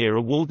Reformation-era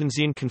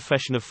Waldensian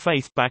confession of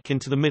faith back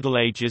into the Middle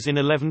Ages in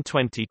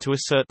 1120 to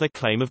assert their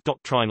claim of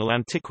doctrinal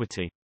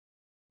antiquity.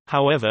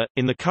 However,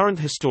 in the current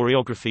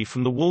historiography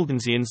from the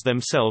Waldensians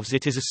themselves,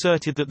 it is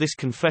asserted that this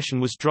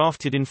confession was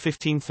drafted in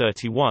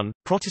 1531.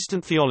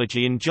 Protestant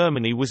theology in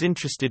Germany was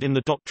interested in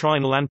the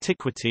doctrinal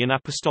antiquity and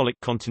apostolic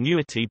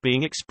continuity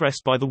being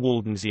expressed by the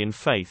Waldensian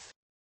faith.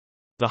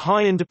 The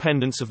high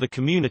independence of the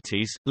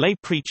communities, lay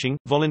preaching,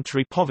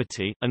 voluntary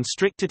poverty, and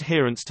strict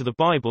adherence to the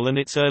Bible and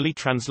its early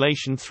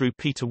translation through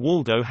Peter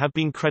Waldo have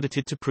been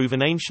credited to prove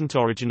an ancient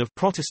origin of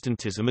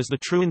Protestantism as the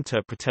true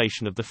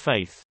interpretation of the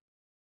faith.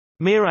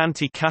 Mere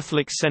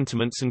anti-Catholic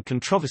sentiments and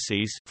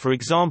controversies, for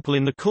example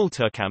in the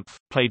Kulturkampf,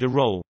 played a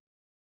role.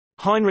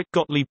 Heinrich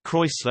Gottlieb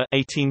Kreuzler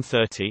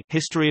 1830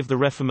 History of the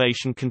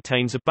Reformation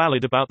contains a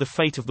ballad about the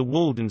fate of the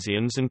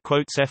Waldensians and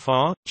quotes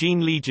Fr.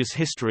 Jean Leger's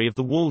History of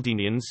the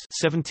Waldenians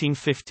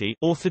 1750,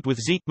 authored with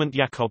Siegmund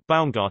Jakob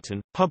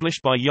Baumgarten,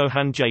 published by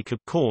Johann Jacob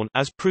Korn,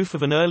 as proof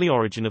of an early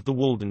origin of the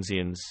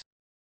Waldensians.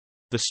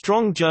 The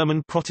strong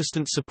German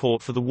Protestant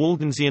support for the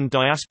Waldensian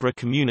diaspora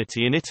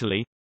community in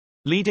Italy,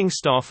 leading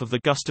staff of the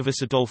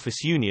Gustavus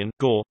Adolphus Union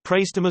Gore,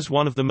 praised them as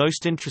one of the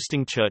most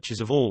interesting churches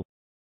of all,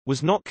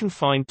 was not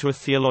confined to a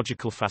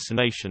theological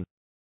fascination.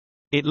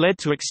 It led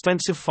to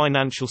extensive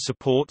financial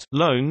support,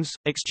 loans,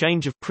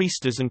 exchange of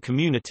priesters and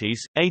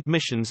communities, aid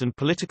missions and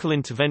political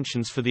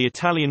interventions for the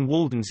Italian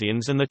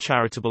Waldensians and their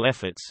charitable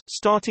efforts,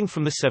 starting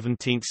from the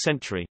 17th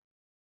century.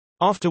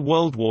 After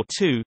World War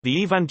II,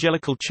 the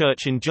Evangelical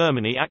Church in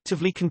Germany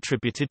actively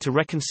contributed to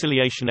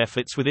reconciliation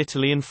efforts with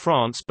Italy and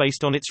France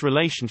based on its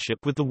relationship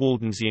with the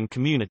Waldensian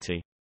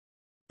community.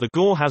 The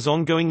Gore has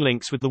ongoing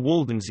links with the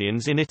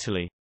Waldensians in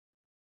Italy.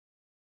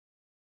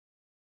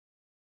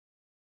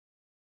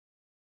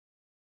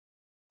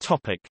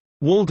 Topic: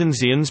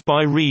 Waldensians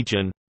by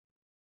region.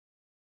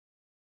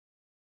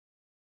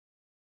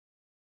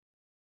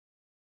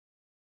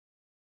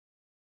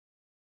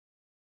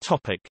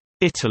 Topic: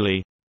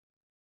 Italy.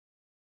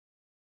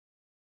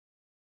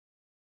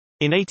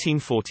 In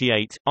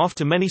 1848,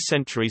 after many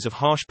centuries of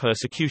harsh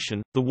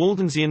persecution, the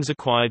Waldensians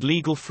acquired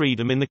legal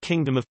freedom in the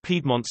Kingdom of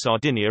Piedmont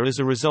Sardinia as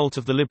a result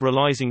of the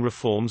liberalizing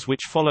reforms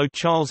which followed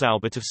Charles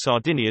Albert of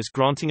Sardinia's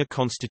granting a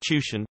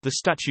constitution, the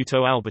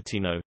Statuto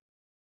Albertino.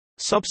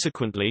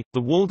 Subsequently,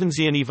 the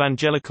Waldensian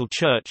Evangelical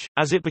Church,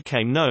 as it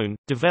became known,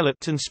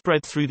 developed and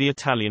spread through the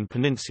Italian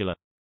peninsula.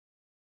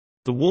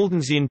 The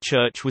Waldensian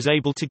Church was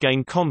able to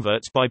gain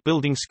converts by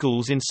building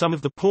schools in some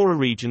of the poorer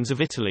regions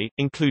of Italy,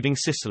 including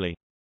Sicily.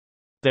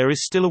 There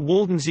is still a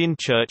Waldensian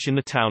church in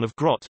the town of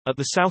Grot, at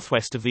the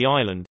southwest of the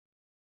island.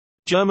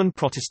 German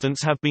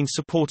Protestants have been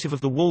supportive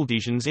of the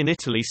Waldensians in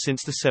Italy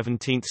since the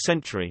 17th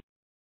century.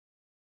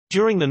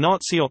 During the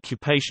Nazi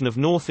occupation of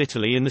North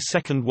Italy in the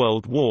Second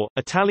World War,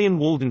 Italian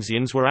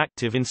Waldensians were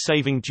active in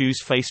saving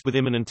Jews faced with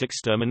imminent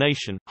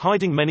extermination,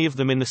 hiding many of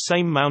them in the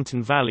same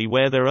mountain valley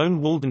where their own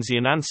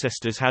Waldensian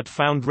ancestors had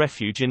found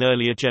refuge in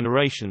earlier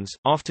generations.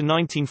 After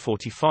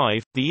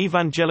 1945, the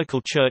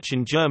Evangelical Church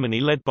in Germany,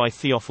 led by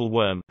Theophil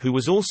Worm, who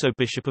was also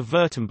Bishop of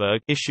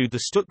Württemberg, issued the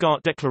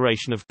Stuttgart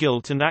Declaration of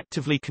Guilt and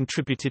actively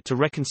contributed to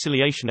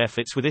reconciliation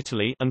efforts with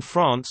Italy and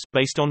France,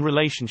 based on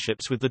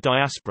relationships with the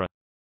diaspora.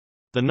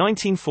 The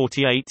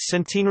 1948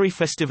 centenary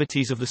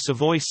festivities of the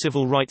Savoy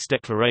Civil Rights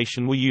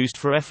Declaration were used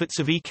for efforts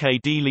of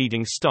EKD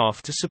leading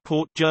staff to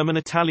support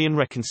German-Italian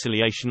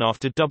reconciliation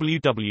after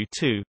WW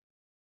II.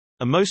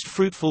 A most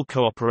fruitful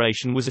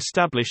cooperation was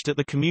established at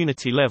the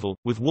community level,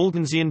 with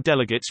Waldensian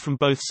delegates from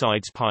both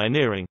sides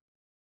pioneering.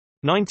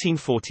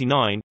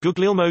 1949,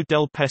 Guglielmo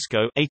del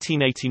Pesco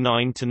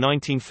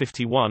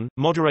 (1889–1951),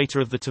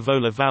 moderator of the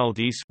Tavola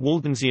Valdese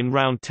Waldensian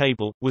Round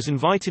Table, was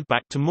invited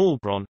back to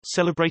Maulbronn,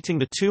 celebrating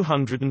the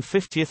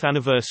 250th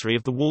anniversary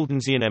of the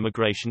Waldensian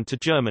emigration to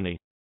Germany.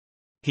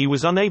 He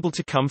was unable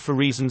to come for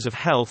reasons of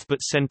health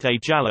but sent a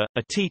Jalla,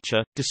 a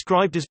teacher,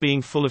 described as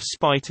being full of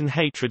spite and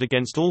hatred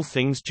against all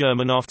things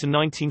German after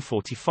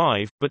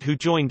 1945, but who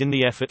joined in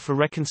the effort for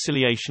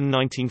reconciliation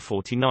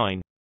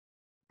 1949.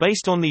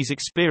 Based on these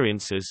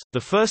experiences, the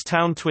first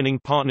town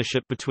twinning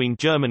partnership between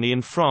Germany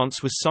and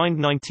France was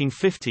signed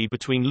 1950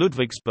 between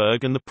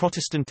Ludwigsburg and the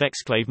Protestant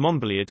exclave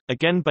Montbéliard,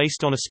 again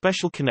based on a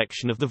special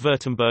connection of the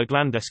Württemberg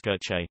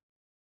Landeskirche.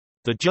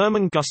 The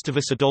German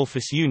Gustavus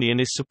Adolphus Union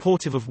is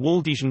supportive of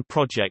Waldensian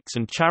projects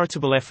and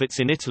charitable efforts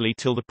in Italy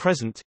till the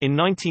present. In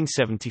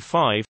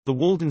 1975, the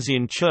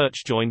Waldensian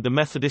Church joined the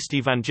Methodist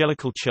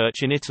Evangelical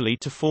Church in Italy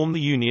to form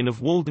the Union of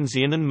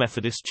Waldensian and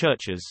Methodist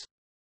Churches.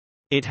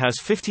 It has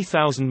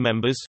 50,000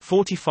 members,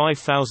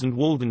 45,000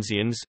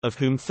 Waldensians, of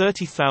whom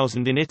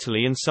 30,000 in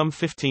Italy and some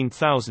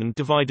 15,000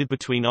 divided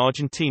between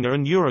Argentina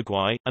and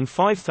Uruguay, and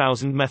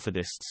 5,000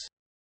 Methodists.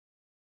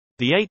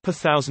 The 8 per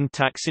thousand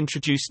tax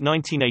introduced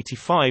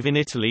 1985 in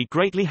Italy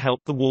greatly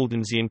helped the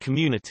Waldensian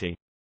community.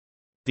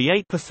 The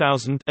 8 per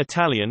thousand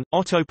Italian,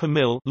 8 per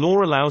mille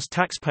law allows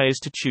taxpayers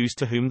to choose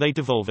to whom they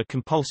devolve a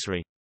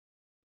compulsory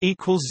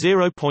equals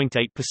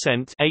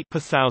 0.8% 8 per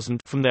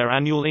thousand from their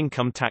annual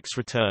income tax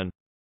return.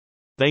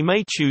 They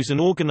may choose an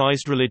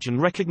organized religion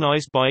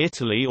recognized by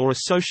Italy or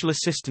a social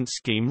assistance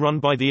scheme run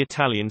by the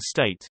Italian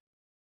state.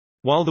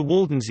 While the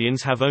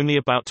Waldensians have only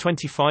about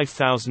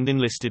 25,000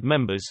 enlisted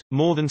members,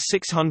 more than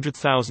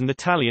 600,000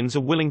 Italians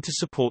are willing to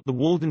support the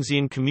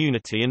Waldensian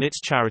community and its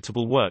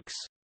charitable works.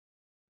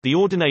 The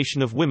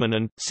ordination of women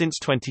and, since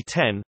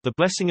 2010, the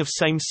blessing of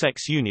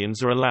same-sex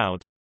unions are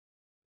allowed.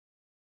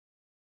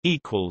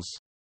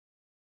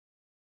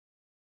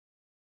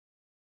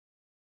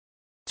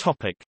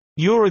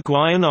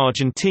 Uruguay and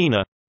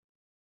Argentina.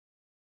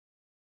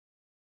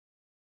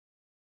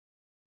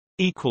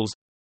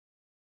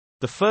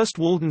 The first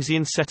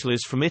Waldensian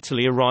settlers from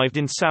Italy arrived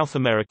in South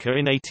America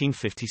in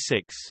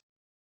 1856.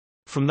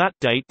 From that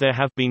date there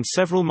have been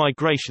several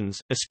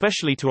migrations,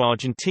 especially to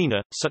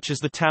Argentina, such as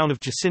the town of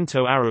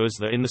Jacinto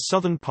Arauzá in the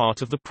southern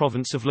part of the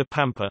province of La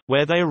Pampa,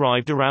 where they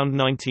arrived around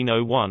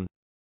 1901.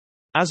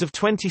 As of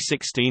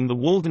 2016, the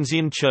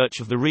Waldensian Church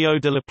of the Rio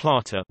de la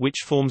Plata,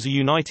 which forms a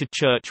united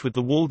church with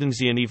the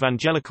Waldensian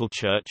Evangelical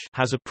Church,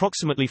 has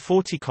approximately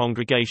 40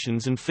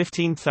 congregations and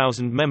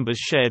 15,000 members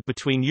shared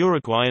between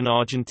Uruguay and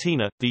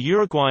Argentina. The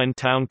Uruguayan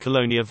town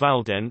Colonia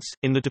Valdense,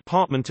 in the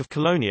department of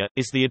Colonia,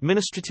 is the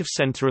administrative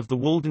center of the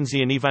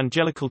Waldensian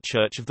Evangelical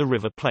Church of the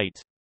River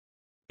Plate.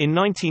 In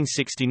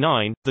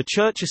 1969, the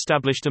church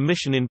established a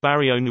mission in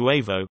Barrio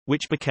Nuevo,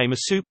 which became a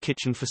soup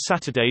kitchen for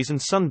Saturdays and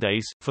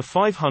Sundays, for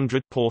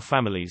 500 poor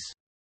families.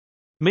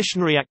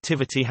 Missionary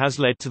activity has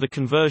led to the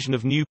conversion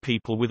of new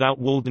people without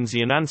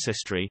Waldensian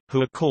ancestry,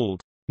 who are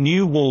called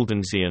New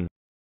Waldensian.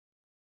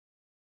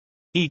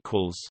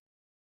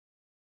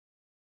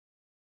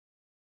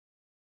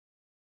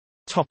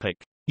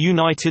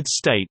 United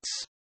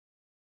States.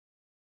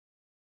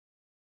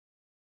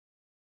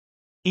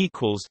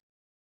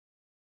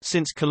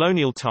 Since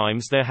colonial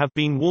times there have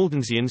been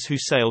Waldensians who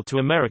sailed to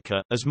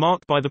America, as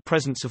marked by the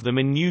presence of them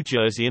in New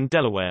Jersey and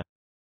Delaware.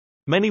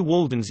 Many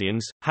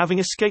Waldensians, having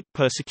escaped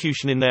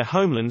persecution in their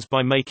homelands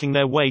by making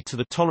their way to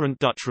the tolerant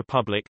Dutch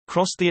Republic,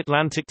 crossed the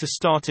Atlantic to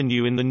start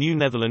anew in the New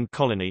Netherland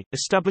colony,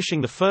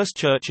 establishing the first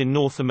church in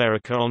North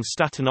America on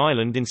Staten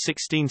Island in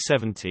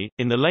 1670.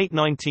 In the late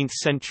 19th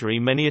century,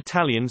 many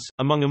Italians,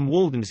 among them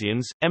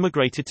Waldensians,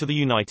 emigrated to the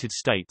United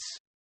States.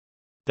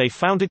 They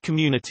founded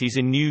communities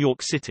in New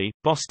York City,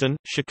 Boston,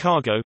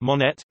 Chicago,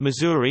 Monette,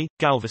 Missouri,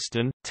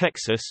 Galveston,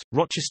 Texas,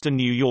 Rochester,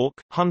 New York,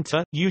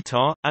 Hunter,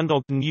 Utah, and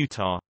Ogden,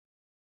 Utah.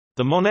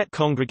 The Monette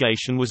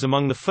congregation was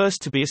among the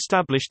first to be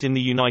established in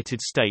the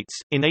United States,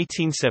 in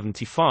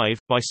 1875,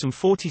 by some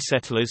 40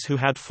 settlers who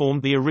had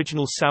formed the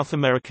original South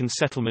American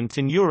settlement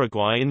in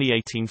Uruguay in the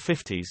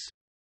 1850s.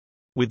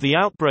 With the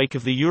outbreak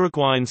of the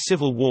Uruguayan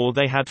Civil War,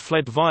 they had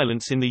fled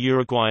violence in the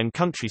Uruguayan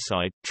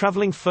countryside,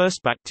 traveling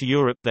first back to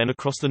Europe, then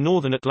across the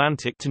northern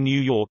Atlantic to New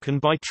York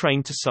and by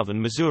train to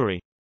southern Missouri.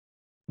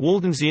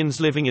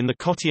 Waldensians living in the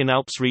Cottian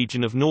Alps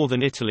region of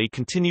northern Italy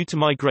continued to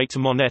migrate to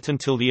Monette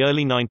until the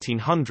early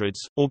 1900s,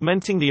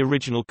 augmenting the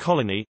original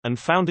colony, and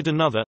founded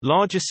another,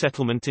 larger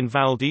settlement in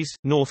Valdez,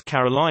 North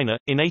Carolina,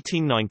 in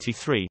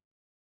 1893.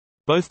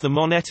 Both the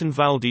Monette and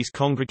Valdez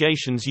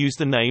congregations use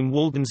the name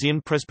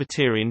Waldensian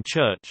Presbyterian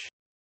Church.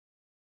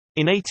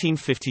 In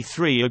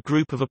 1853, a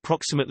group of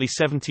approximately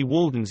 70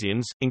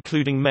 Waldensians,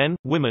 including men,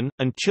 women,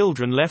 and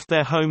children, left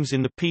their homes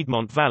in the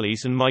Piedmont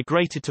valleys and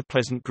migrated to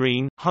Pleasant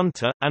Green,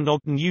 Hunter, and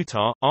Ogden,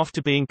 Utah,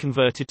 after being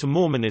converted to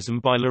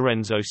Mormonism by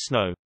Lorenzo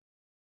Snow.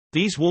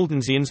 These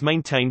Waldensians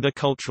maintained their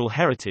cultural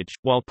heritage,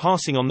 while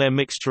passing on their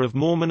mixture of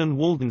Mormon and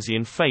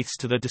Waldensian faiths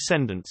to their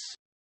descendants.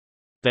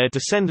 Their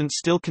descendants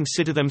still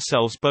consider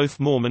themselves both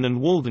Mormon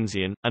and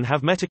Waldensian, and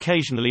have met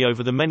occasionally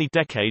over the many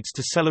decades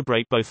to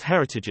celebrate both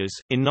heritages.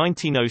 In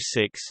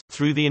 1906,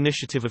 through the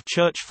initiative of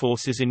church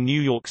forces in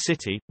New York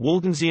City,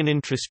 Waldensian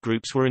interest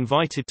groups were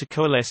invited to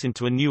coalesce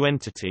into a new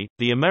entity,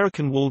 the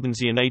American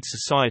Waldensian Aid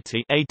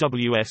Society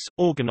 (AWS),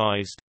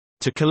 organized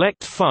to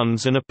collect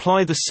funds and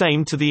apply the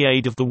same to the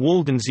aid of the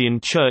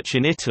Waldensian Church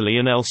in Italy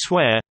and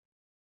elsewhere,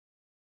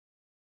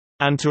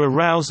 and to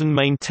arouse and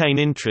maintain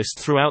interest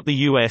throughout the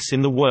U.S.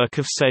 in the work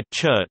of said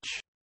church.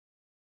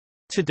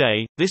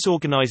 Today, this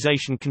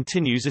organization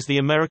continues as the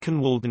American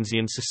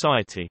Waldensian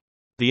Society.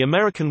 The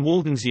American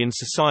Waldensian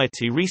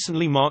Society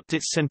recently marked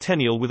its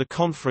centennial with a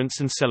conference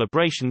and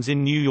celebrations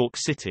in New York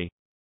City.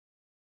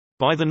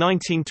 By the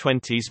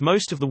 1920s,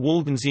 most of the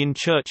Waldensian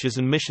churches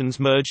and missions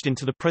merged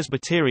into the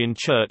Presbyterian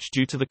Church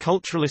due to the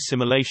cultural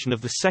assimilation of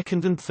the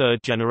second and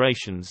third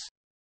generations.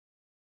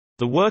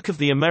 The work of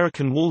the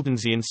American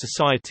Waldensian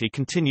Society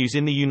continues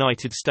in the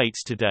United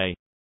States today.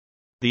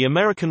 The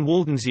American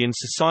Waldensian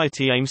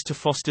Society aims to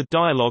foster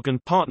dialogue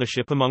and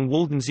partnership among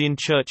Waldensian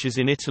churches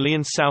in Italy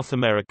and South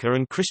America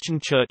and Christian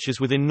churches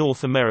within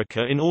North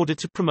America in order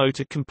to promote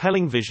a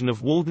compelling vision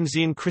of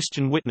Waldensian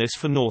Christian witness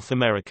for North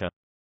America.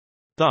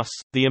 Thus,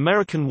 the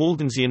American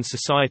Waldensian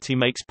Society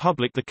makes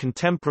public the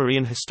contemporary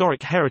and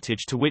historic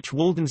heritage to which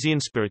Waldensian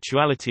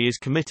spirituality is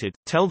committed,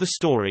 tell the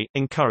story,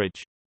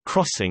 encourage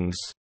crossings,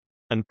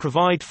 and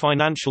provide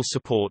financial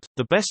support.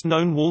 The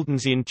best-known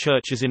Waldensian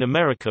churches in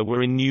America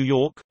were in New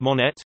York,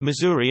 Monette,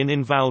 Missouri, and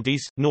in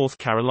Valdez, North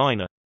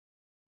Carolina.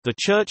 The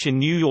church in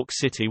New York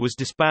City was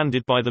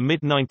disbanded by the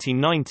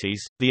mid-1990s.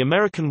 The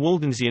American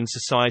Waldensian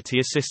Society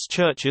assists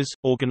churches,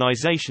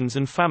 organizations,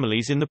 and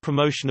families in the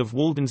promotion of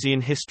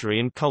Waldensian history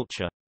and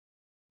culture.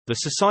 The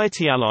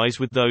society allies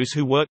with those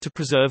who work to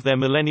preserve their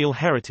millennial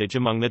heritage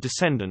among their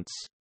descendants.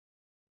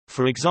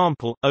 For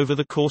example, over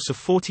the course of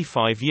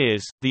 45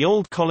 years, the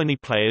Old Colony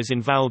Players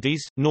in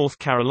Valdez, North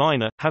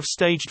Carolina, have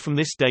staged from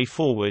this day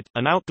forward,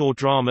 an outdoor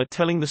drama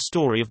telling the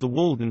story of the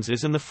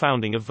Waldenses and the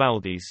founding of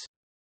Valdez.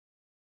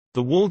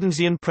 The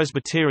Waldensian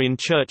Presbyterian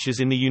churches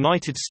in the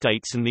United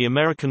States and the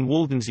American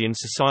Waldensian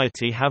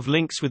Society have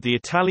links with the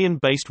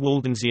Italian-based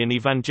Waldensian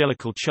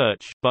Evangelical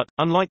Church, but,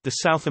 unlike the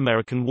South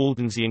American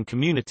Waldensian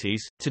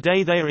communities,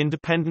 today they are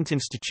independent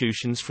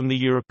institutions from the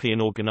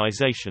European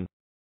organization.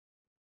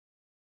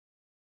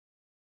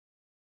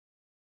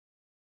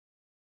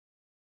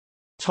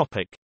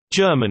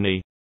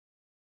 Germany.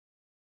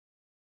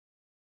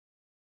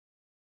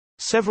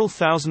 Several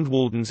thousand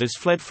Waldenses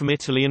fled from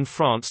Italy and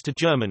France to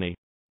Germany.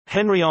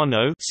 Henry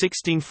Arnaud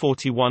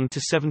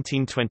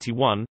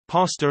 (1641–1721),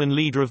 pastor and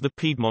leader of the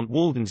Piedmont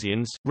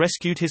Waldensians,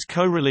 rescued his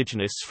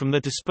co-religionists from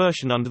their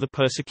dispersion under the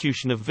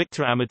persecution of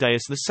Victor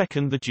Amadeus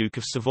II, the Duke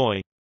of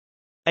Savoy.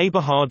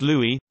 Eberhard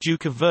Louis,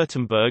 Duke of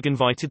Württemberg,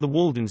 invited the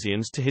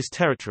Waldensians to his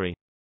territory.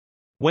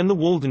 When the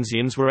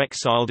Waldensians were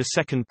exiled a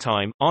second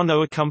time,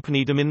 Arnaud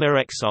accompanied them in their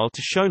exile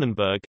to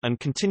Schonenberg, and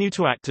continued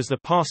to act as their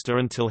pastor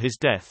until his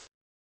death.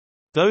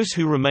 Those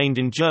who remained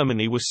in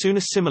Germany were soon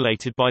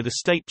assimilated by the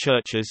state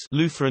churches,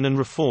 Lutheran and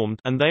Reformed,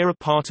 and they are a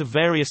part of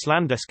various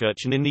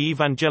Landeskirchen in the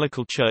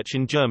Evangelical Church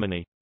in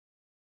Germany.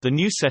 The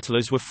new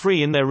settlers were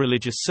free in their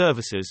religious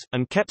services,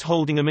 and kept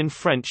holding them in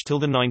French till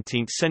the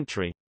 19th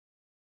century.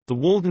 The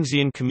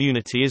Waldensian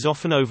community is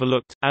often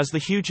overlooked, as the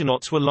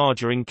Huguenots were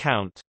larger in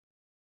count.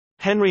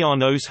 Henry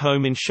Arnaud's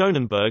home in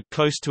Schonenberg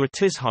close to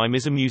Attisheim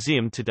is a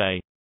museum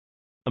today.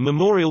 A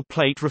memorial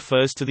plate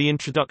refers to the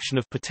introduction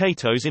of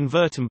potatoes in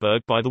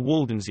Württemberg by the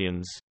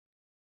Waldensians.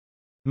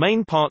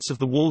 Main parts of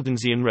the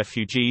Waldensian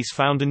refugees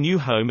found a new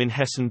home in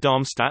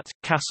Hessen-Darmstadt,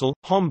 Kassel,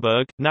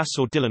 Homburg,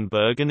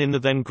 Nassau-Dillenburg and in the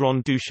then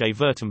Grand Duché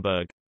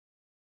Württemberg.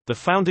 They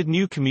founded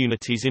new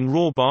communities in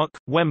Rohrbach,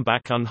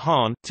 Wembach und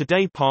Hahn,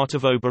 today part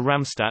of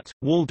Ober-Ramstadt,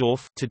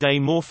 Waldorf, today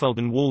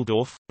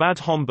Moorfelden-Waldorf, Bad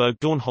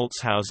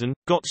Homburg-Dornholzhausen,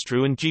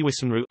 Gottsruh and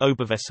Gewissenruh,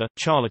 Oberwesser,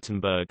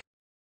 Charlottenburg.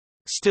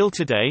 Still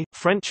today,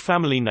 French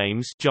family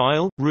names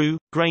Gile, Roux,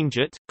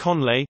 Granget,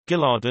 Conlay,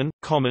 Gillardin,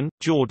 Common,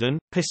 Jordan,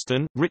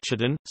 Piston,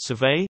 Richardon,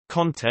 Survey,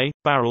 Conte,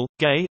 Barrel,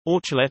 Gay,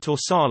 Orchelet or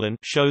Sarlan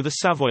show the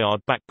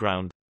Savoyard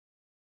background.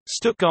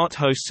 Stuttgart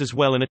hosts as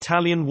well an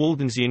Italian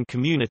Waldensian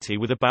community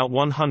with about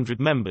 100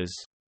 members.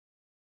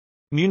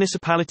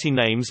 Municipality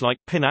names like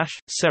Pinache,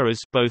 Serres,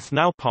 both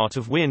now part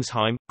of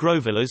Weinsheim,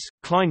 Grovillas,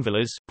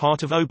 Kleinvillas,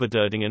 part of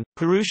Oberderdingen,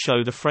 Peru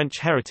show the French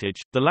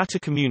heritage. The latter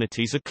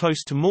communities are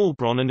close to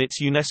Maulbronn and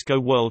its UNESCO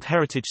World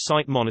Heritage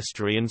Site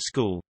monastery and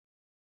school.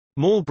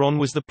 Maulbronn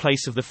was the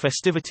place of the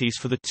festivities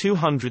for the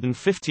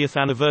 250th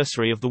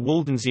anniversary of the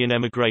Waldensian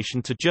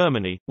emigration to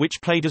Germany, which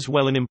played as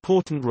well an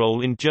important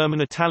role in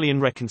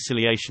German-Italian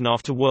reconciliation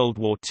after World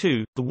War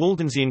II. The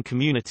Waldensian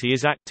community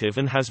is active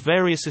and has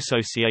various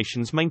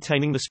associations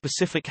maintaining the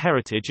specific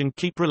heritage and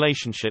keep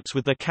relationships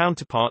with their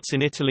counterparts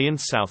in Italy and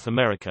South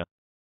America.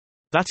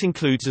 That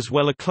includes as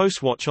well a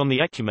close watch on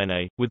the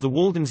ecumene, with the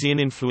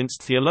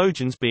Waldensian-influenced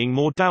theologians being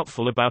more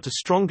doubtful about a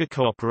stronger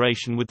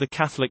cooperation with the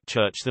Catholic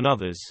Church than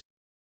others.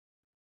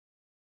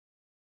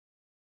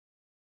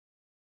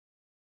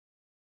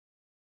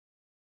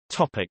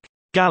 Topic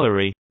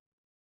Gallery.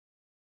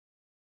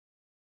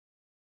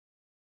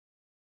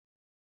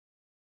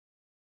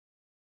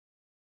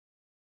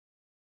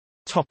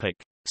 Topic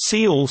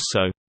See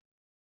also: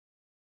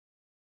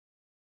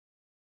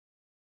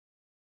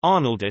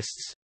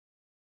 Arnoldists,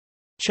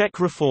 Czech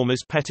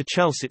reformers Petr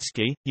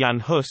Chelsický, Jan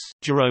Hus,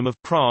 Jerome of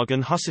Prague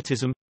and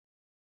Hussitism,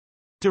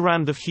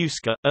 Durand of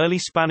Huesca, early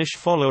Spanish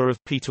follower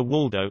of Peter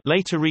Waldo,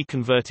 later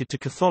reconverted to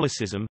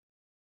Catholicism,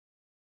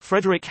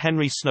 Frederick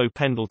Henry Snow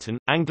Pendleton,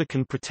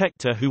 Anglican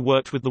protector who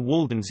worked with the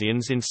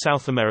Waldensians in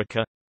South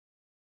America,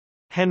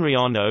 Henry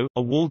Arnaud,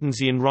 a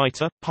Waldensian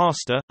writer,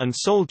 pastor, and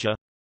soldier.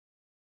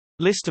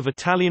 List of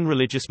Italian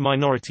religious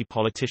minority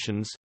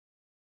politicians.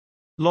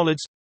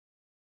 Lollards,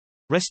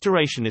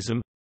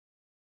 Restorationism,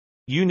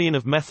 Union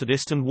of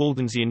Methodist and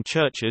Waldensian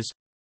Churches,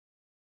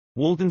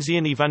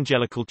 Waldensian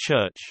Evangelical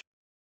Church.